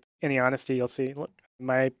record with any honesty, you'll see, look,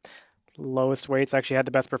 my lowest weights actually had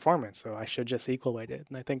the best performance, so I should just equal weight it.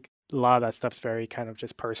 And I think a lot of that stuff's very kind of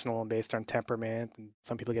just personal and based on temperament. And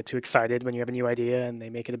some people get too excited when you have a new idea and they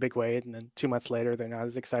make it a big weight, and then 2 months later they're not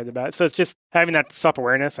as excited about it. So it's just having that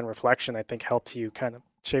self-awareness and reflection, I think, helps you kind of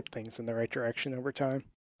shape things in the right direction over time.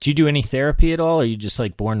 Do you do any therapy at all, or are you just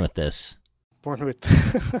like born with this? Born with,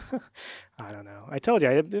 I don't know. I told you,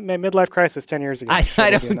 I had my midlife crisis 10 years ago.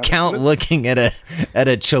 I don't count looking at a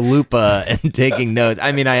chalupa and taking notes.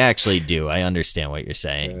 I mean, I actually do. I understand what you're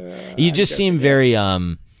saying. You just seem very,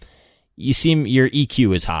 your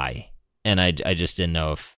EQ is high. And I just didn't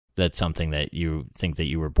know if that's something that you think that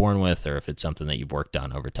you were born with, or if it's something that you've worked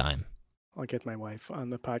on over time. I'll get my wife on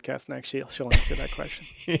the podcast next. She'll answer that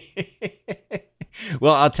question.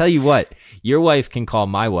 Well, I'll tell you what, your wife can call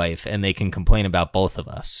my wife and they can complain about both of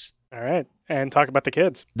us. All right. And talk about the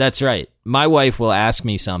kids. That's right. My wife will ask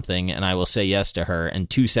me something and I will say yes to her. And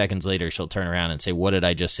 2 seconds later, she'll turn around and say, what did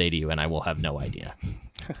I just say to you? And I will have no idea.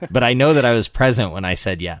 But I know that I was present when I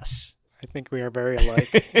said yes. I think we are very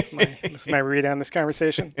alike. That's my read on this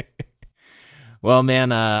conversation. Well,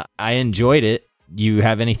 man, I enjoyed it. Do you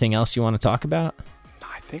have anything else you want to talk about?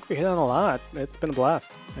 I think we hit on a lot. It's been a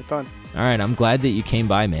blast. Had fun. All right. I'm glad that you came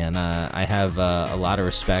by, man. I have a lot of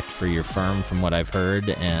respect for your firm from what I've heard,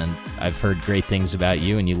 and I've heard great things about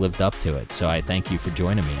you, and you lived up to it. So I thank you for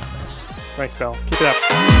joining me on this. Thanks, Bill. Keep it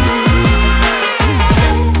up.